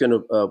not just going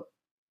to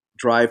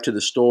drive to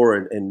the store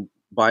and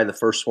buy the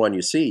first one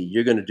you see.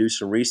 You're going to do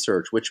some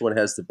research. Which one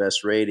has the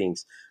best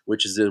ratings?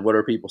 Which is what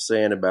are people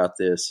saying about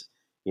this?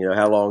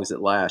 How long does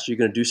it last? You're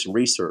going to do some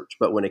research.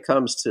 But when it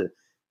comes to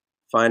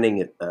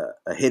finding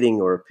a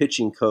hitting or a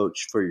pitching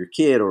coach for your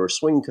kid or a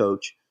swing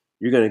coach,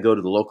 you're going to go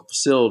to the local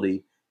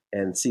facility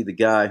and see the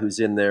guy who's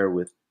in there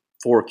with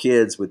 4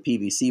 kids with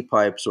PVC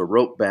pipes or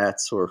rope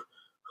bats or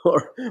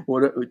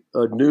what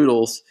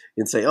noodles,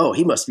 and say, oh,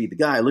 he must be the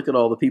guy. Look at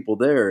all the people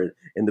there.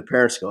 And the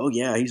parents go, oh,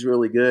 yeah, he's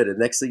really good. And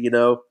next thing you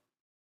know,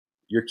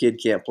 your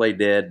kid can't play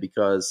dead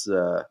because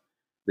the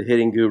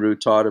hitting guru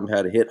taught him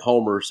how to hit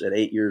homers at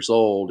 8 years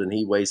old, and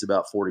he weighs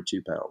about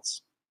 42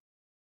 pounds.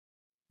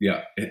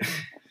 Yeah.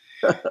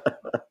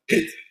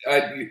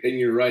 And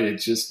you're right.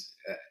 It's just,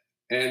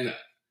 and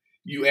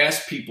you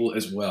ask people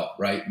as well,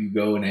 right? You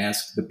go and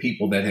ask the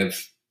people that have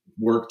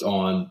worked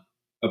on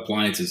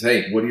appliances,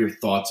 hey, what are your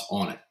thoughts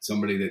on it?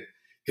 Somebody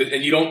that,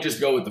 and you don't just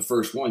go with the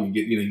first one.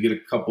 You get a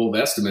couple of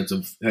estimates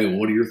of, hey, well,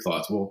 what are your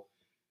thoughts? Well,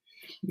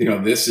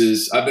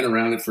 I've been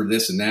around it for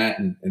this and that,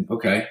 and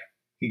okay,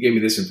 he gave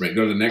me this information.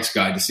 Go to the next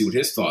guy to see what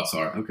his thoughts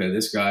are. Okay,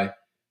 this guy,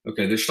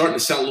 okay, they're starting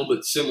to sound a little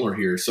bit similar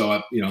here.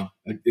 So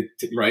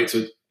right.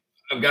 So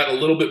I've got a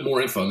little bit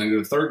more info. And then go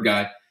to the third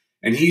guy,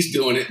 and he's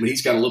doing it, but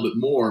he's got a little bit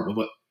more.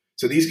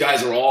 So these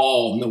guys are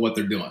all know what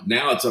they're doing.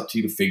 Now it's up to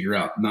you to figure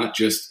out, not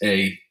just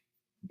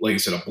like I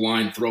said, a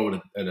blind throw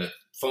at a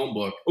phone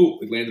book. Oh,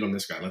 it landed on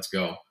this guy. Let's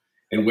go.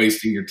 And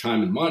wasting your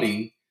time and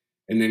money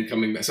and then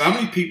coming back. So how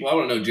many people, I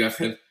don't know, Jeff,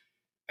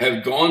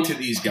 have gone to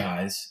these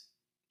guys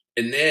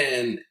and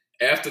then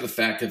after the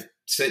fact have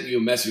sent you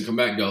a message and come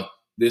back and go,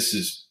 this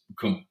is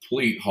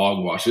complete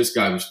hogwash. This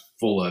guy was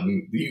full of,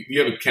 do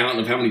you have a count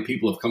of how many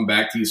people have come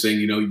back to you saying,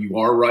 you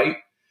are right?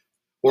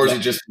 Or is it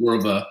just more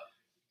of a,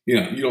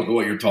 you don't know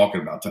what you're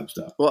talking about type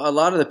stuff? Well, a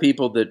lot of the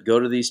people that go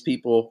to these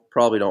people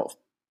probably don't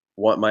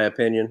want my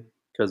opinion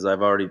because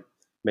I've already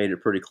made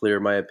it pretty clear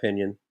my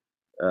opinion.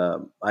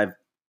 I've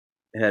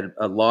had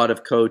a lot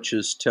of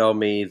coaches tell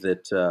me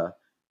that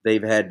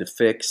they've had to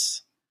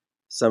fix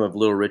some of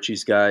Little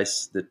Richie's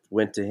guys that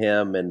went to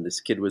him, and this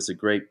kid was a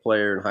great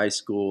player in high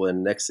school,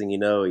 and next thing you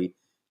know, he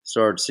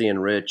started seeing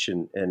Rich,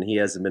 and he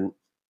hasn't been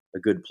a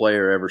good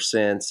player ever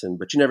since.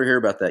 But you never hear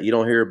about that. You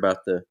don't hear about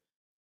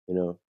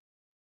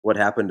what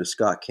happened to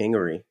Scott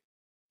Kingery.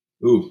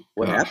 Ooh,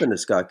 what happened to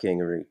Scott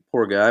Kingery?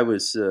 Poor guy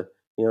was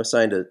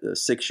signed a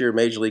 6-year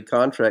major league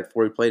contract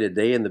before he played a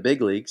day in the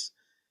big leagues.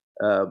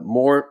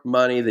 More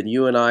money than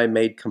you and I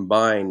made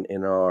combined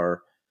in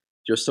our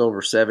just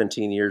over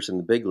 17 years in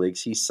the big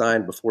leagues. He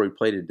signed before he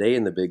played a day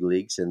in the big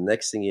leagues. And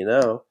next thing you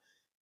know,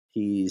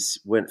 he's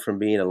went from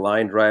being a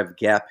line drive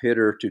gap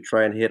hitter to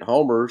trying to hit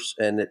homers.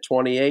 And at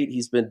 28,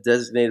 he's been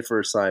designated for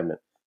assignment.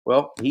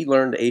 Well, he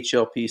learned the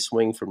HLP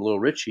swing from Little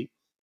Richie,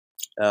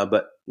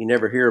 but you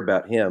never hear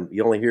about him.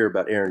 You only hear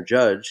about Aaron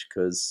Judge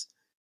because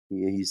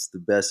he's the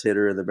best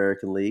hitter in the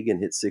American League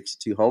and hit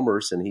 62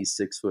 homers, and he's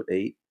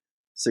 6'8",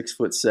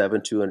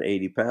 6'7",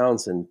 280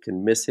 pounds, and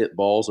can miss hit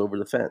balls over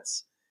the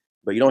fence.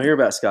 But you don't hear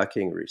about Scott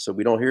Kingery. So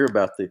we don't hear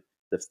about the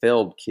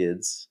failed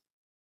kids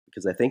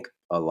because I think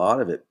a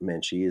lot of it,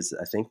 Menchie, is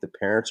I think the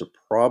parents are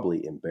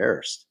probably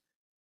embarrassed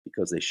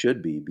because they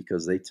should be,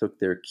 because they took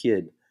their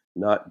kid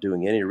not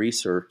doing any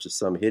research to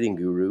some hitting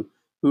guru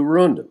who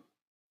ruined him.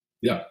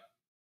 Yeah.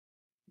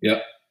 Yeah.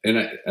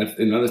 And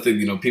another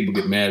thing, people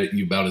get mad at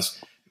you about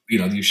is,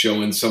 you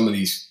showing some of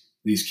these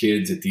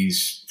kids at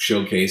these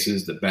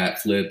showcases, the bat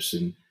flips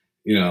and,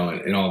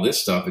 and all this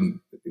stuff.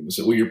 And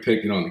so, well, you're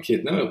picking on the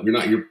kid. No, you're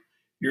not.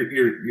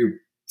 You're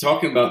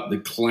talking about the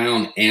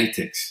clown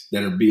antics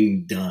that are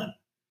being done,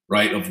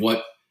 right?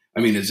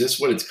 Is this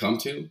what it's come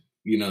to?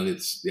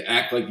 It's the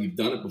act like you've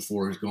done it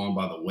before is gone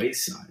by the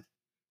wayside,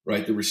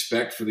 right? The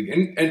respect for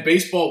and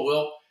baseball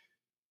will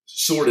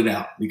sort it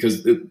out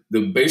because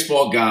the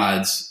baseball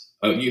gods,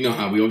 how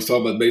we always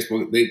talk about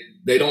baseball,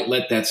 they don't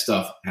let that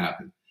stuff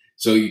happen.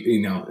 So,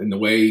 in the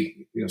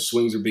way,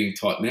 swings are being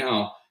taught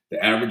now,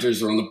 the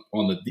averages are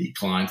on the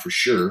decline for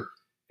sure,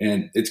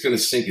 and it's going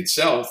to sink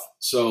itself.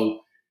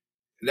 So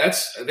I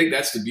think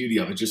that's the beauty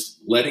of it, just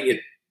letting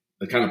it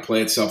kind of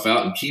play itself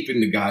out and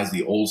keeping the guys,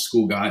 the old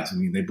school guys.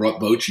 They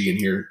brought Bochy in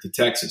here to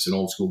Texas, an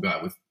old school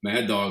guy with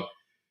Mad Dog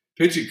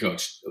pitching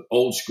coach,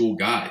 old school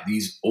guy.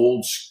 These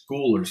old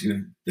schoolers,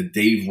 the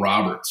Dave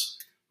Roberts,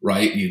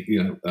 right?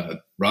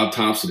 Rob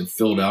Thompson in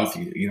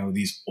Philadelphia,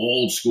 these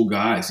old school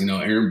guys,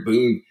 Aaron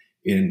Boone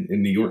in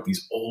New York,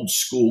 these old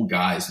school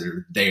guys that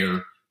are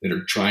there that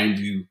are trying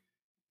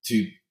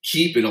to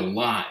keep it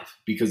alive,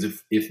 because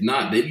if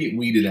not, they get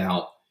weeded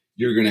out.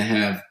 You're going to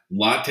have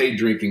latte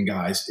drinking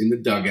guys in the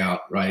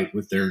dugout, right,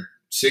 with their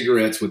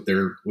cigarettes, with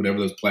their whatever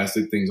those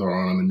plastic things are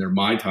on them, and their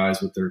Mai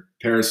Tais with their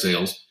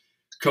parasails,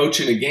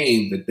 coaching a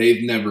game that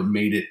they've never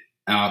made it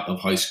out of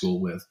high school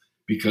with,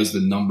 because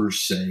the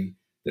numbers say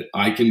that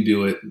I can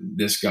do it,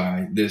 this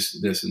guy, this,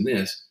 and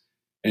this.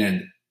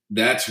 And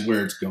that's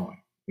where it's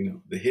going.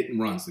 The hit and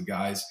runs, the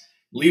guys,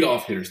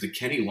 leadoff hitters, the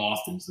Kenny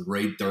Loftons, the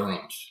Ray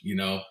Durhams,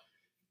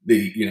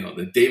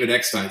 the David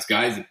Ecksteins,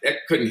 guys that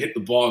couldn't hit the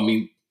ball,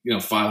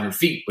 500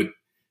 feet, but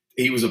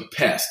he was a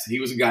pest. He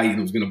was a guy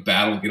who was going to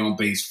battle and get on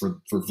base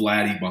for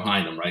Vladdy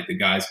behind him, right? The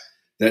guys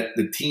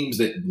the teams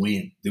that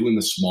win, doing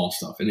the small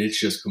stuff, and it's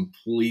just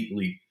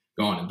completely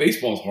gone. And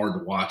baseball is hard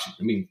to watch.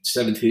 I mean,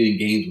 17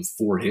 games with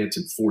 4 hits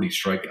and 40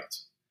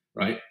 strikeouts,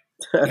 right?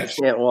 I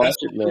can't watch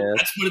it, man.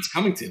 That's what it's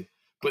coming to.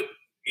 But,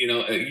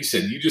 you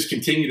said you just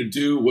continue to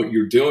do what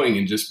you're doing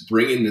and just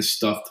bringing this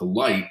stuff to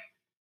light.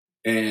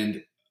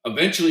 And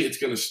eventually it's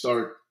going to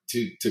start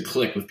to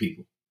click with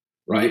people,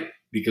 right?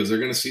 Because they're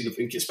going to see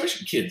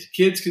especially kids.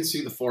 Kids can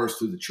see the forest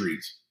through the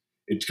trees.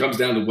 It comes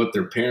down to what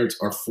their parents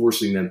are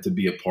forcing them to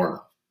be a part of,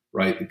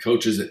 right? The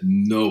coaches that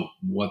know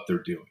what they're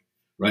doing,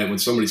 right? When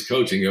somebody's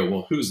coaching, you go,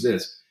 well, who's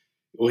this?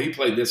 Well, he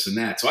played this and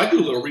that. So I do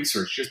a little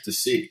research just to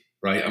see,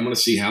 right? I'm going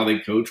to see how they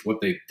coach,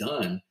 what they've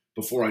done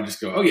before I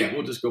just go, oh, yeah,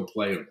 we'll just go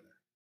play over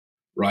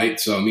there, right?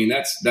 So, I mean,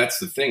 that's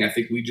the thing. I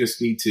think we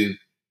just need to,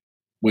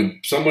 when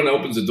someone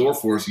opens the door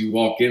for us, you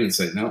walk in and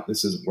say, no,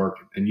 this isn't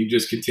working. And you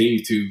just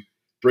continue to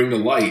bring to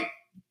light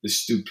the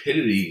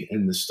stupidity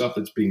and the stuff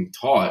that's being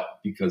taught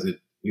because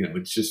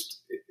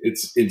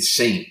it's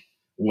insane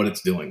what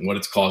it's doing, what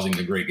it's causing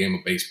the great game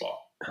of baseball.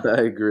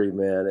 I agree,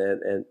 man.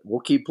 And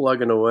we'll keep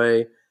plugging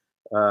away.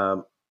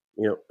 Who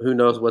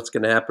knows what's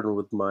going to happen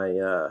with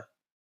my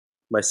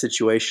my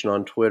situation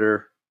on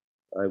Twitter.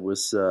 I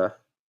was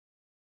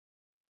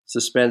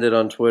suspended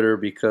on Twitter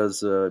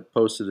because I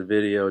posted a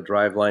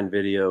driveline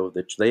video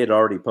that they had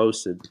already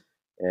posted.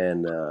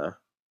 And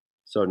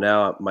so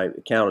now my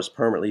account is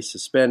permanently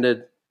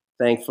suspended.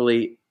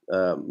 Thankfully,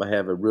 I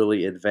have a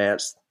really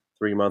advanced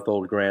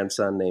 3-month-old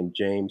grandson named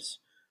James.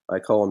 I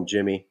call him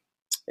Jimmy.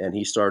 And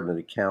he started an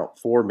account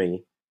for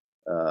me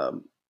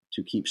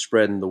to keep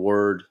spreading the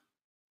word.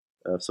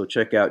 So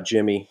check out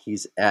Jimmy.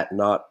 He's at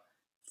Not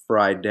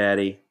Frye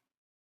Daddy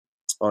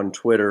on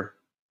Twitter.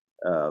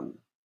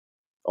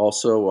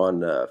 Also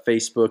on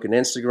Facebook and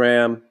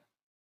Instagram,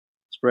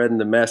 spreading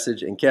the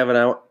message. And Kevin,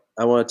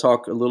 I want to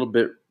talk a little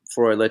bit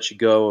before I let you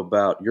go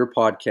about your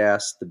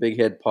podcast. The Big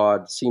Head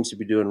Pod seems to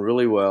be doing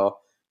really well.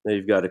 Now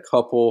you've got a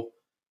couple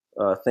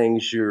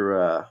things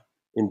you're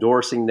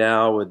endorsing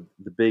now with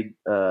the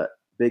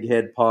Big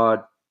Head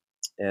Pod.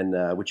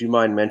 And would you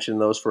mind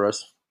mentioning those for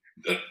us?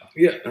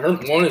 Yeah,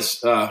 one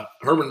is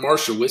Herman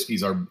Marshall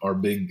Whiskey's our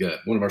big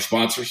one of our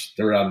sponsors.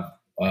 They're out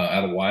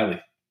of Wiley.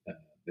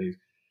 They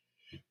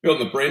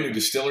building a brand new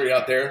distillery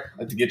out there.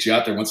 I have to get you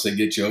out there once they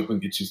get you open,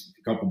 get you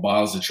a couple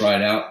bottles to try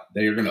it out.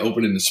 They are going to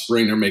open in the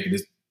spring. They're making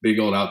this big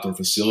old outdoor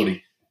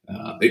facility.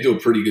 They do a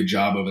pretty good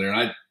job over there.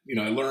 And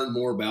I learned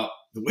more about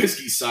the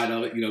whiskey side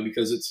of it,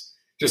 because it's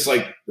just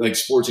like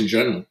sports in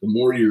general. The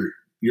more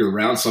you're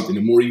around something,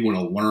 the more you want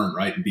to learn,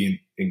 right? And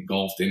be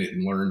engulfed in it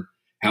and learn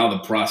how the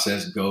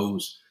process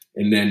goes.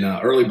 And then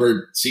Early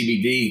Bird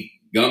CBD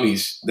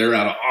gummies, they're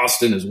out of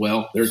Austin as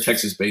well. They're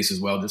Texas-based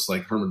as well, just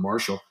like Herman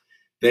Marshall.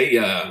 They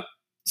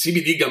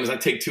CBD gummies, I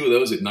take 2 of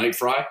those at night,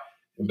 Frye.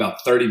 In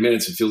about 30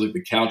 minutes, it feels like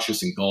the couch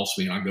just engulfs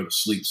me, and I go to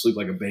sleep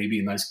like a baby,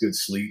 a nice good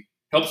sleep.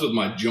 Helps with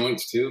my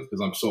joints too,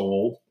 because I'm so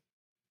old.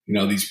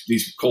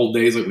 These cold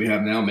days like we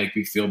have now make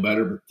me feel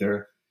better, but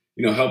they're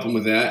helping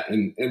with that.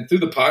 And through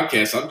the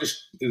podcast, I'm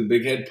just through the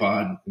Big Head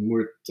Pod, and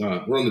we're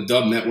on the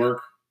Dub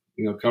Network,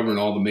 covering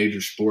all the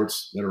major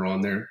sports that are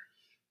on there.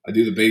 I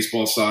do the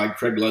baseball side.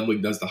 Craig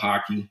Ludwig does the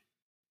hockey.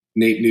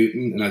 Nate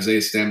Newton and Isaiah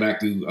Stanback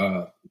do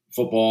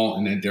football,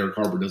 and then Derek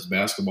Harper does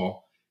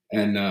basketball.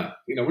 And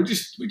we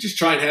just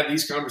try and have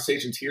these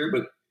conversations here,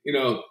 but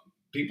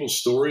people's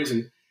stories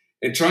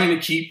and trying to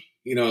keep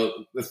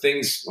the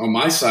things on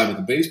my side with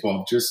the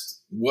baseball,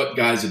 just what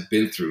guys have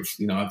been through.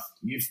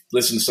 You've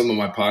listened to some of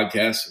my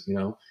podcasts.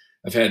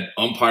 I've had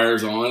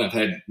umpires on, I've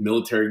had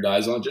military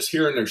guys on, just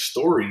hearing their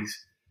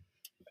stories,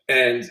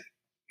 and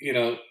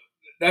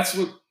that's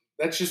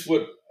just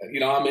what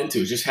I'm into,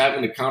 is just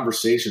having a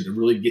conversation to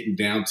really getting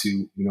down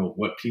to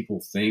what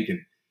people think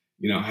and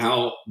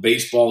how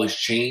baseball has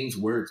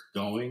changed, where it's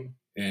going,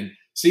 and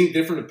seeing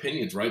different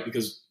opinions, right?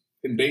 Because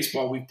in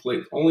baseball, we've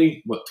played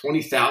only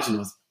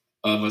 20,000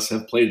 of us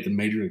have played at the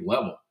major league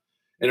level,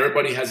 and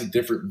everybody has a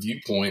different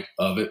viewpoint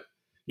of it.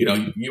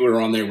 You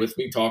were on there with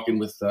me talking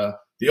with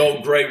the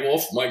old gray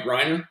wolf, Mike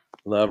Reiner.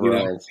 Love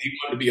Ryan. He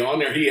wanted to be on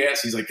there. He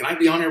asked, he's like, "Can I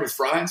be on there with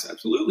Frye?" I said,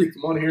 "Absolutely,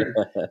 come on here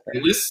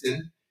and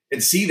listen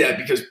and see that,"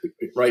 because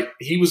right,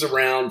 he was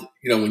around,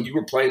 when you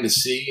were playing to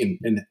see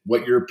and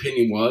what your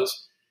opinion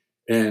was.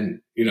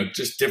 And,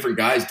 just different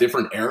guys,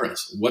 different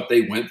eras, what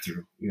they went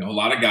through. A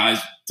lot of guys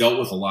dealt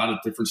with a lot of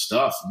different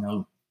stuff,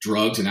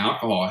 drugs and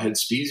alcohol. I had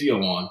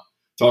Spezio on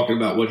talking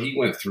about what he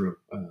went through.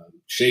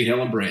 Shea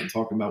Hillenbrand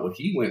talking about what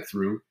he went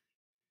through.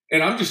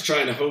 And I'm just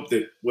trying to hope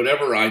that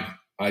whatever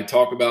I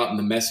talk about and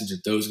the message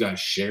that those guys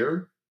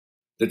share,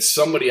 that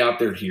somebody out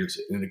there hears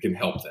it and it can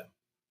help them,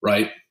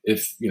 right?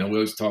 If, we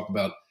always talk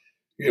about,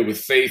 with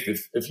faith,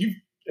 if you,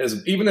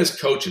 even as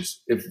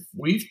coaches, if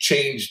we've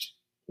changed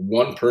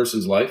one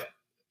person's life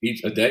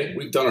a day,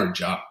 we've done our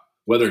job,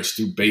 whether it's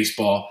through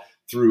baseball,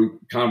 through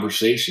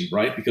conversation,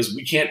 right? Because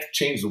we can't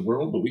change the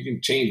world, but we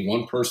can change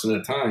one person at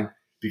a time,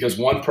 because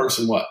one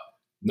person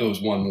knows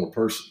one more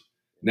person.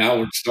 Now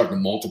we're starting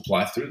to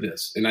multiply through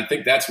this. And I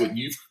think that's what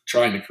you've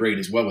trying to create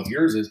as well with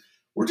yours is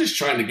we're just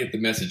trying to get the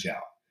message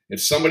out.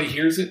 If somebody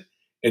hears it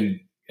and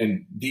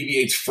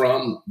deviates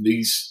from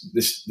these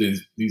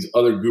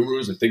other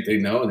gurus that think they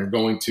know and they're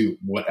going to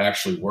what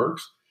actually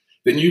works,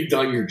 then you've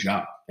done your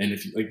job. And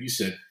if, like you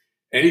said,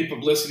 any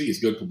publicity is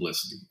good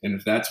publicity. And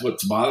if that's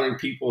what's bothering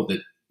people,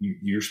 that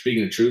you're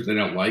speaking the truth, they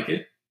don't like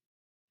it,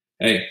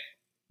 hey,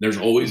 there's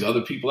always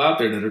other people out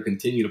there that are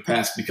continue to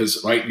pass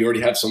because, right, you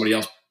already have somebody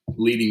else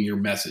leading your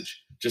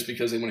message. Just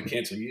because they want to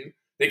cancel you,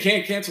 they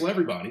can't cancel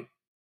everybody.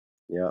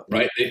 Yeah.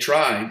 Right. They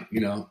tried,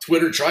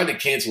 Twitter tried to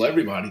cancel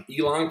everybody.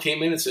 Elon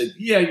came in and said,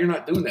 yeah, you're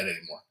not doing that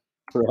anymore.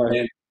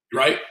 Right.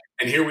 Right.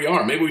 And here we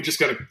are. Maybe we just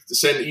got to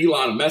send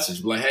Elon a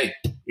message. We're like, hey,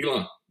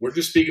 Elon, we're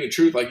just speaking the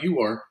truth like you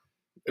are.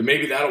 And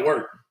maybe that'll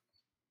work.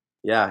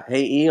 Yeah.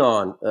 Hey,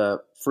 Eon,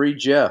 free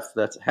Jeff.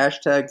 That's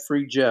hashtag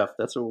free Jeff.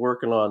 That's what we're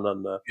working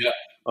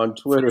on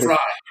Twitter. Frye.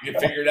 You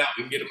can figure it out.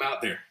 We can get them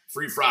out there.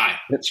 Free Frye.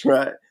 That's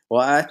right.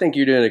 Well, I think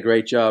you're doing a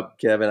great job,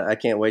 Kevin. I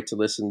can't wait to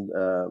listen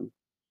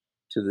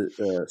to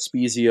the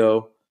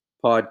Spezio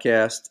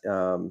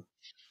podcast.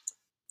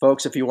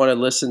 Folks, if you want to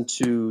listen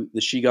to the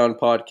Shigon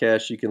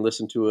podcast, you can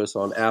listen to us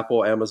on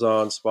Apple,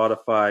 Amazon,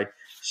 Spotify,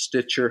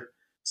 Stitcher.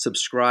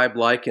 Subscribe,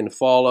 like, and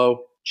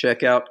follow.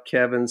 Check out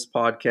Kevin's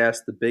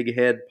podcast, The Big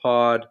Head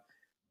Pod.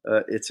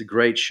 It's a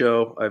great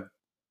show.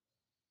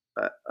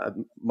 I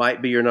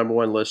might be your number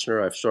one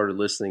listener. I've started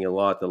listening a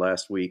lot the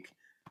last week.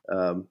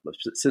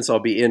 Since I'll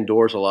be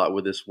indoors a lot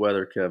with this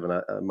weather, Kevin,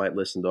 I might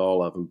listen to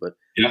all of them. But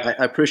yeah.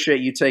 I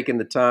appreciate you taking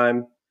the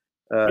time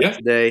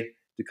today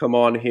to come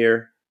on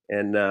here.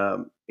 And,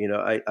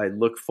 I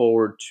look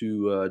forward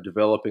to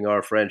developing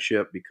our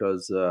friendship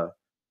because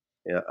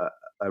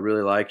I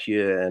really like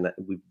you, and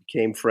we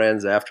became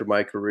friends after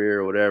my career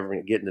or whatever,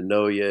 and getting to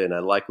know you, and I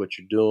like what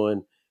you're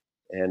doing.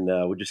 And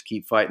we'll just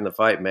keep fighting the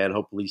fight, man.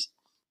 Hopefully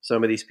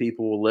some of these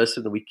people will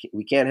listen.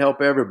 We can't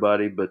help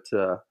everybody, but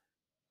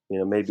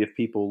maybe if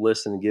people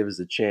listen and give us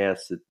a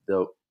chance, that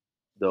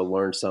they'll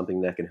learn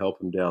something that can help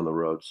them down the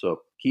road.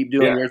 So keep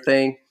doing your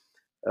thing.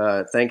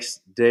 Thanks,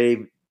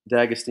 Dave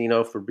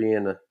D'Agostino, for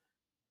being a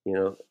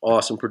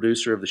awesome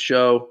producer of the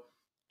show.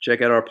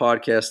 Check out our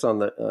podcast on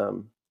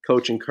the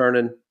Coach and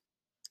Kernan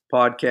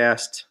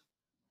podcast.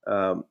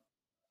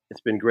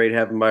 It's been great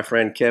having my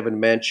friend Kevin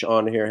Mench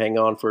on here. Hang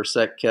on for a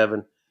sec,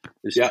 Kevin.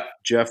 This is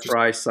Jeff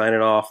Frye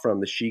signing off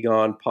from the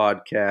Shigon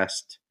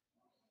podcast.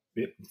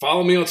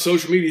 Follow me on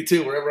social media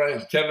too, wherever I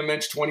am. Kevin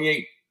Mench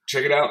 28.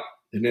 Check it out.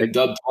 And then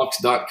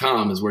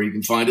dubtalks.com is where you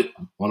can find it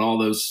on all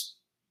those,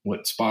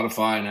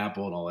 Spotify and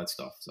Apple and all that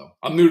stuff. So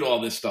I'm new to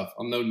all this stuff.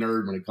 I'm no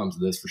nerd when it comes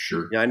to this for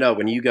sure. Yeah, I know.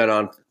 When you got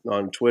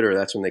on Twitter,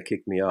 that's when they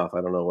kicked me off. I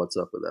don't know what's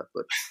up with that,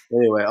 but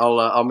anyway,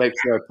 I'll make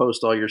sure I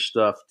post all your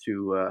stuff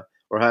to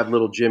or have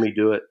little Jimmy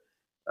do it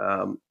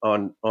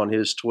on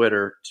his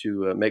Twitter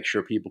to make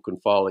sure people can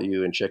follow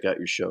you and check out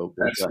your show.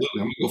 Absolutely.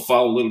 I'm going to go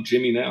follow little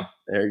Jimmy now.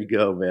 There you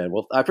go, man.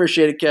 Well, I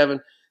appreciate it,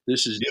 Kevin.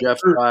 This is Jeff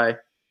Frye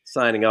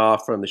signing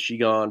off from the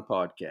Shigon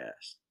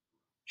podcast.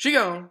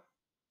 Shigon.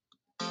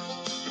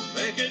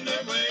 Making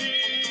their way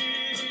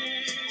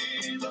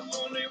the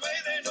only way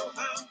they know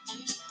how.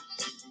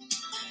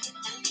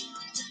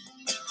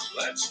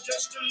 That's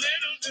just a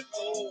little bit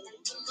more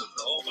than the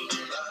normal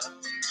life.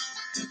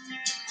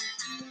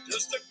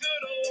 Just a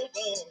good old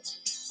boy.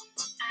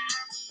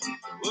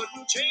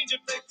 Wouldn't change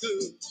if they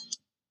could.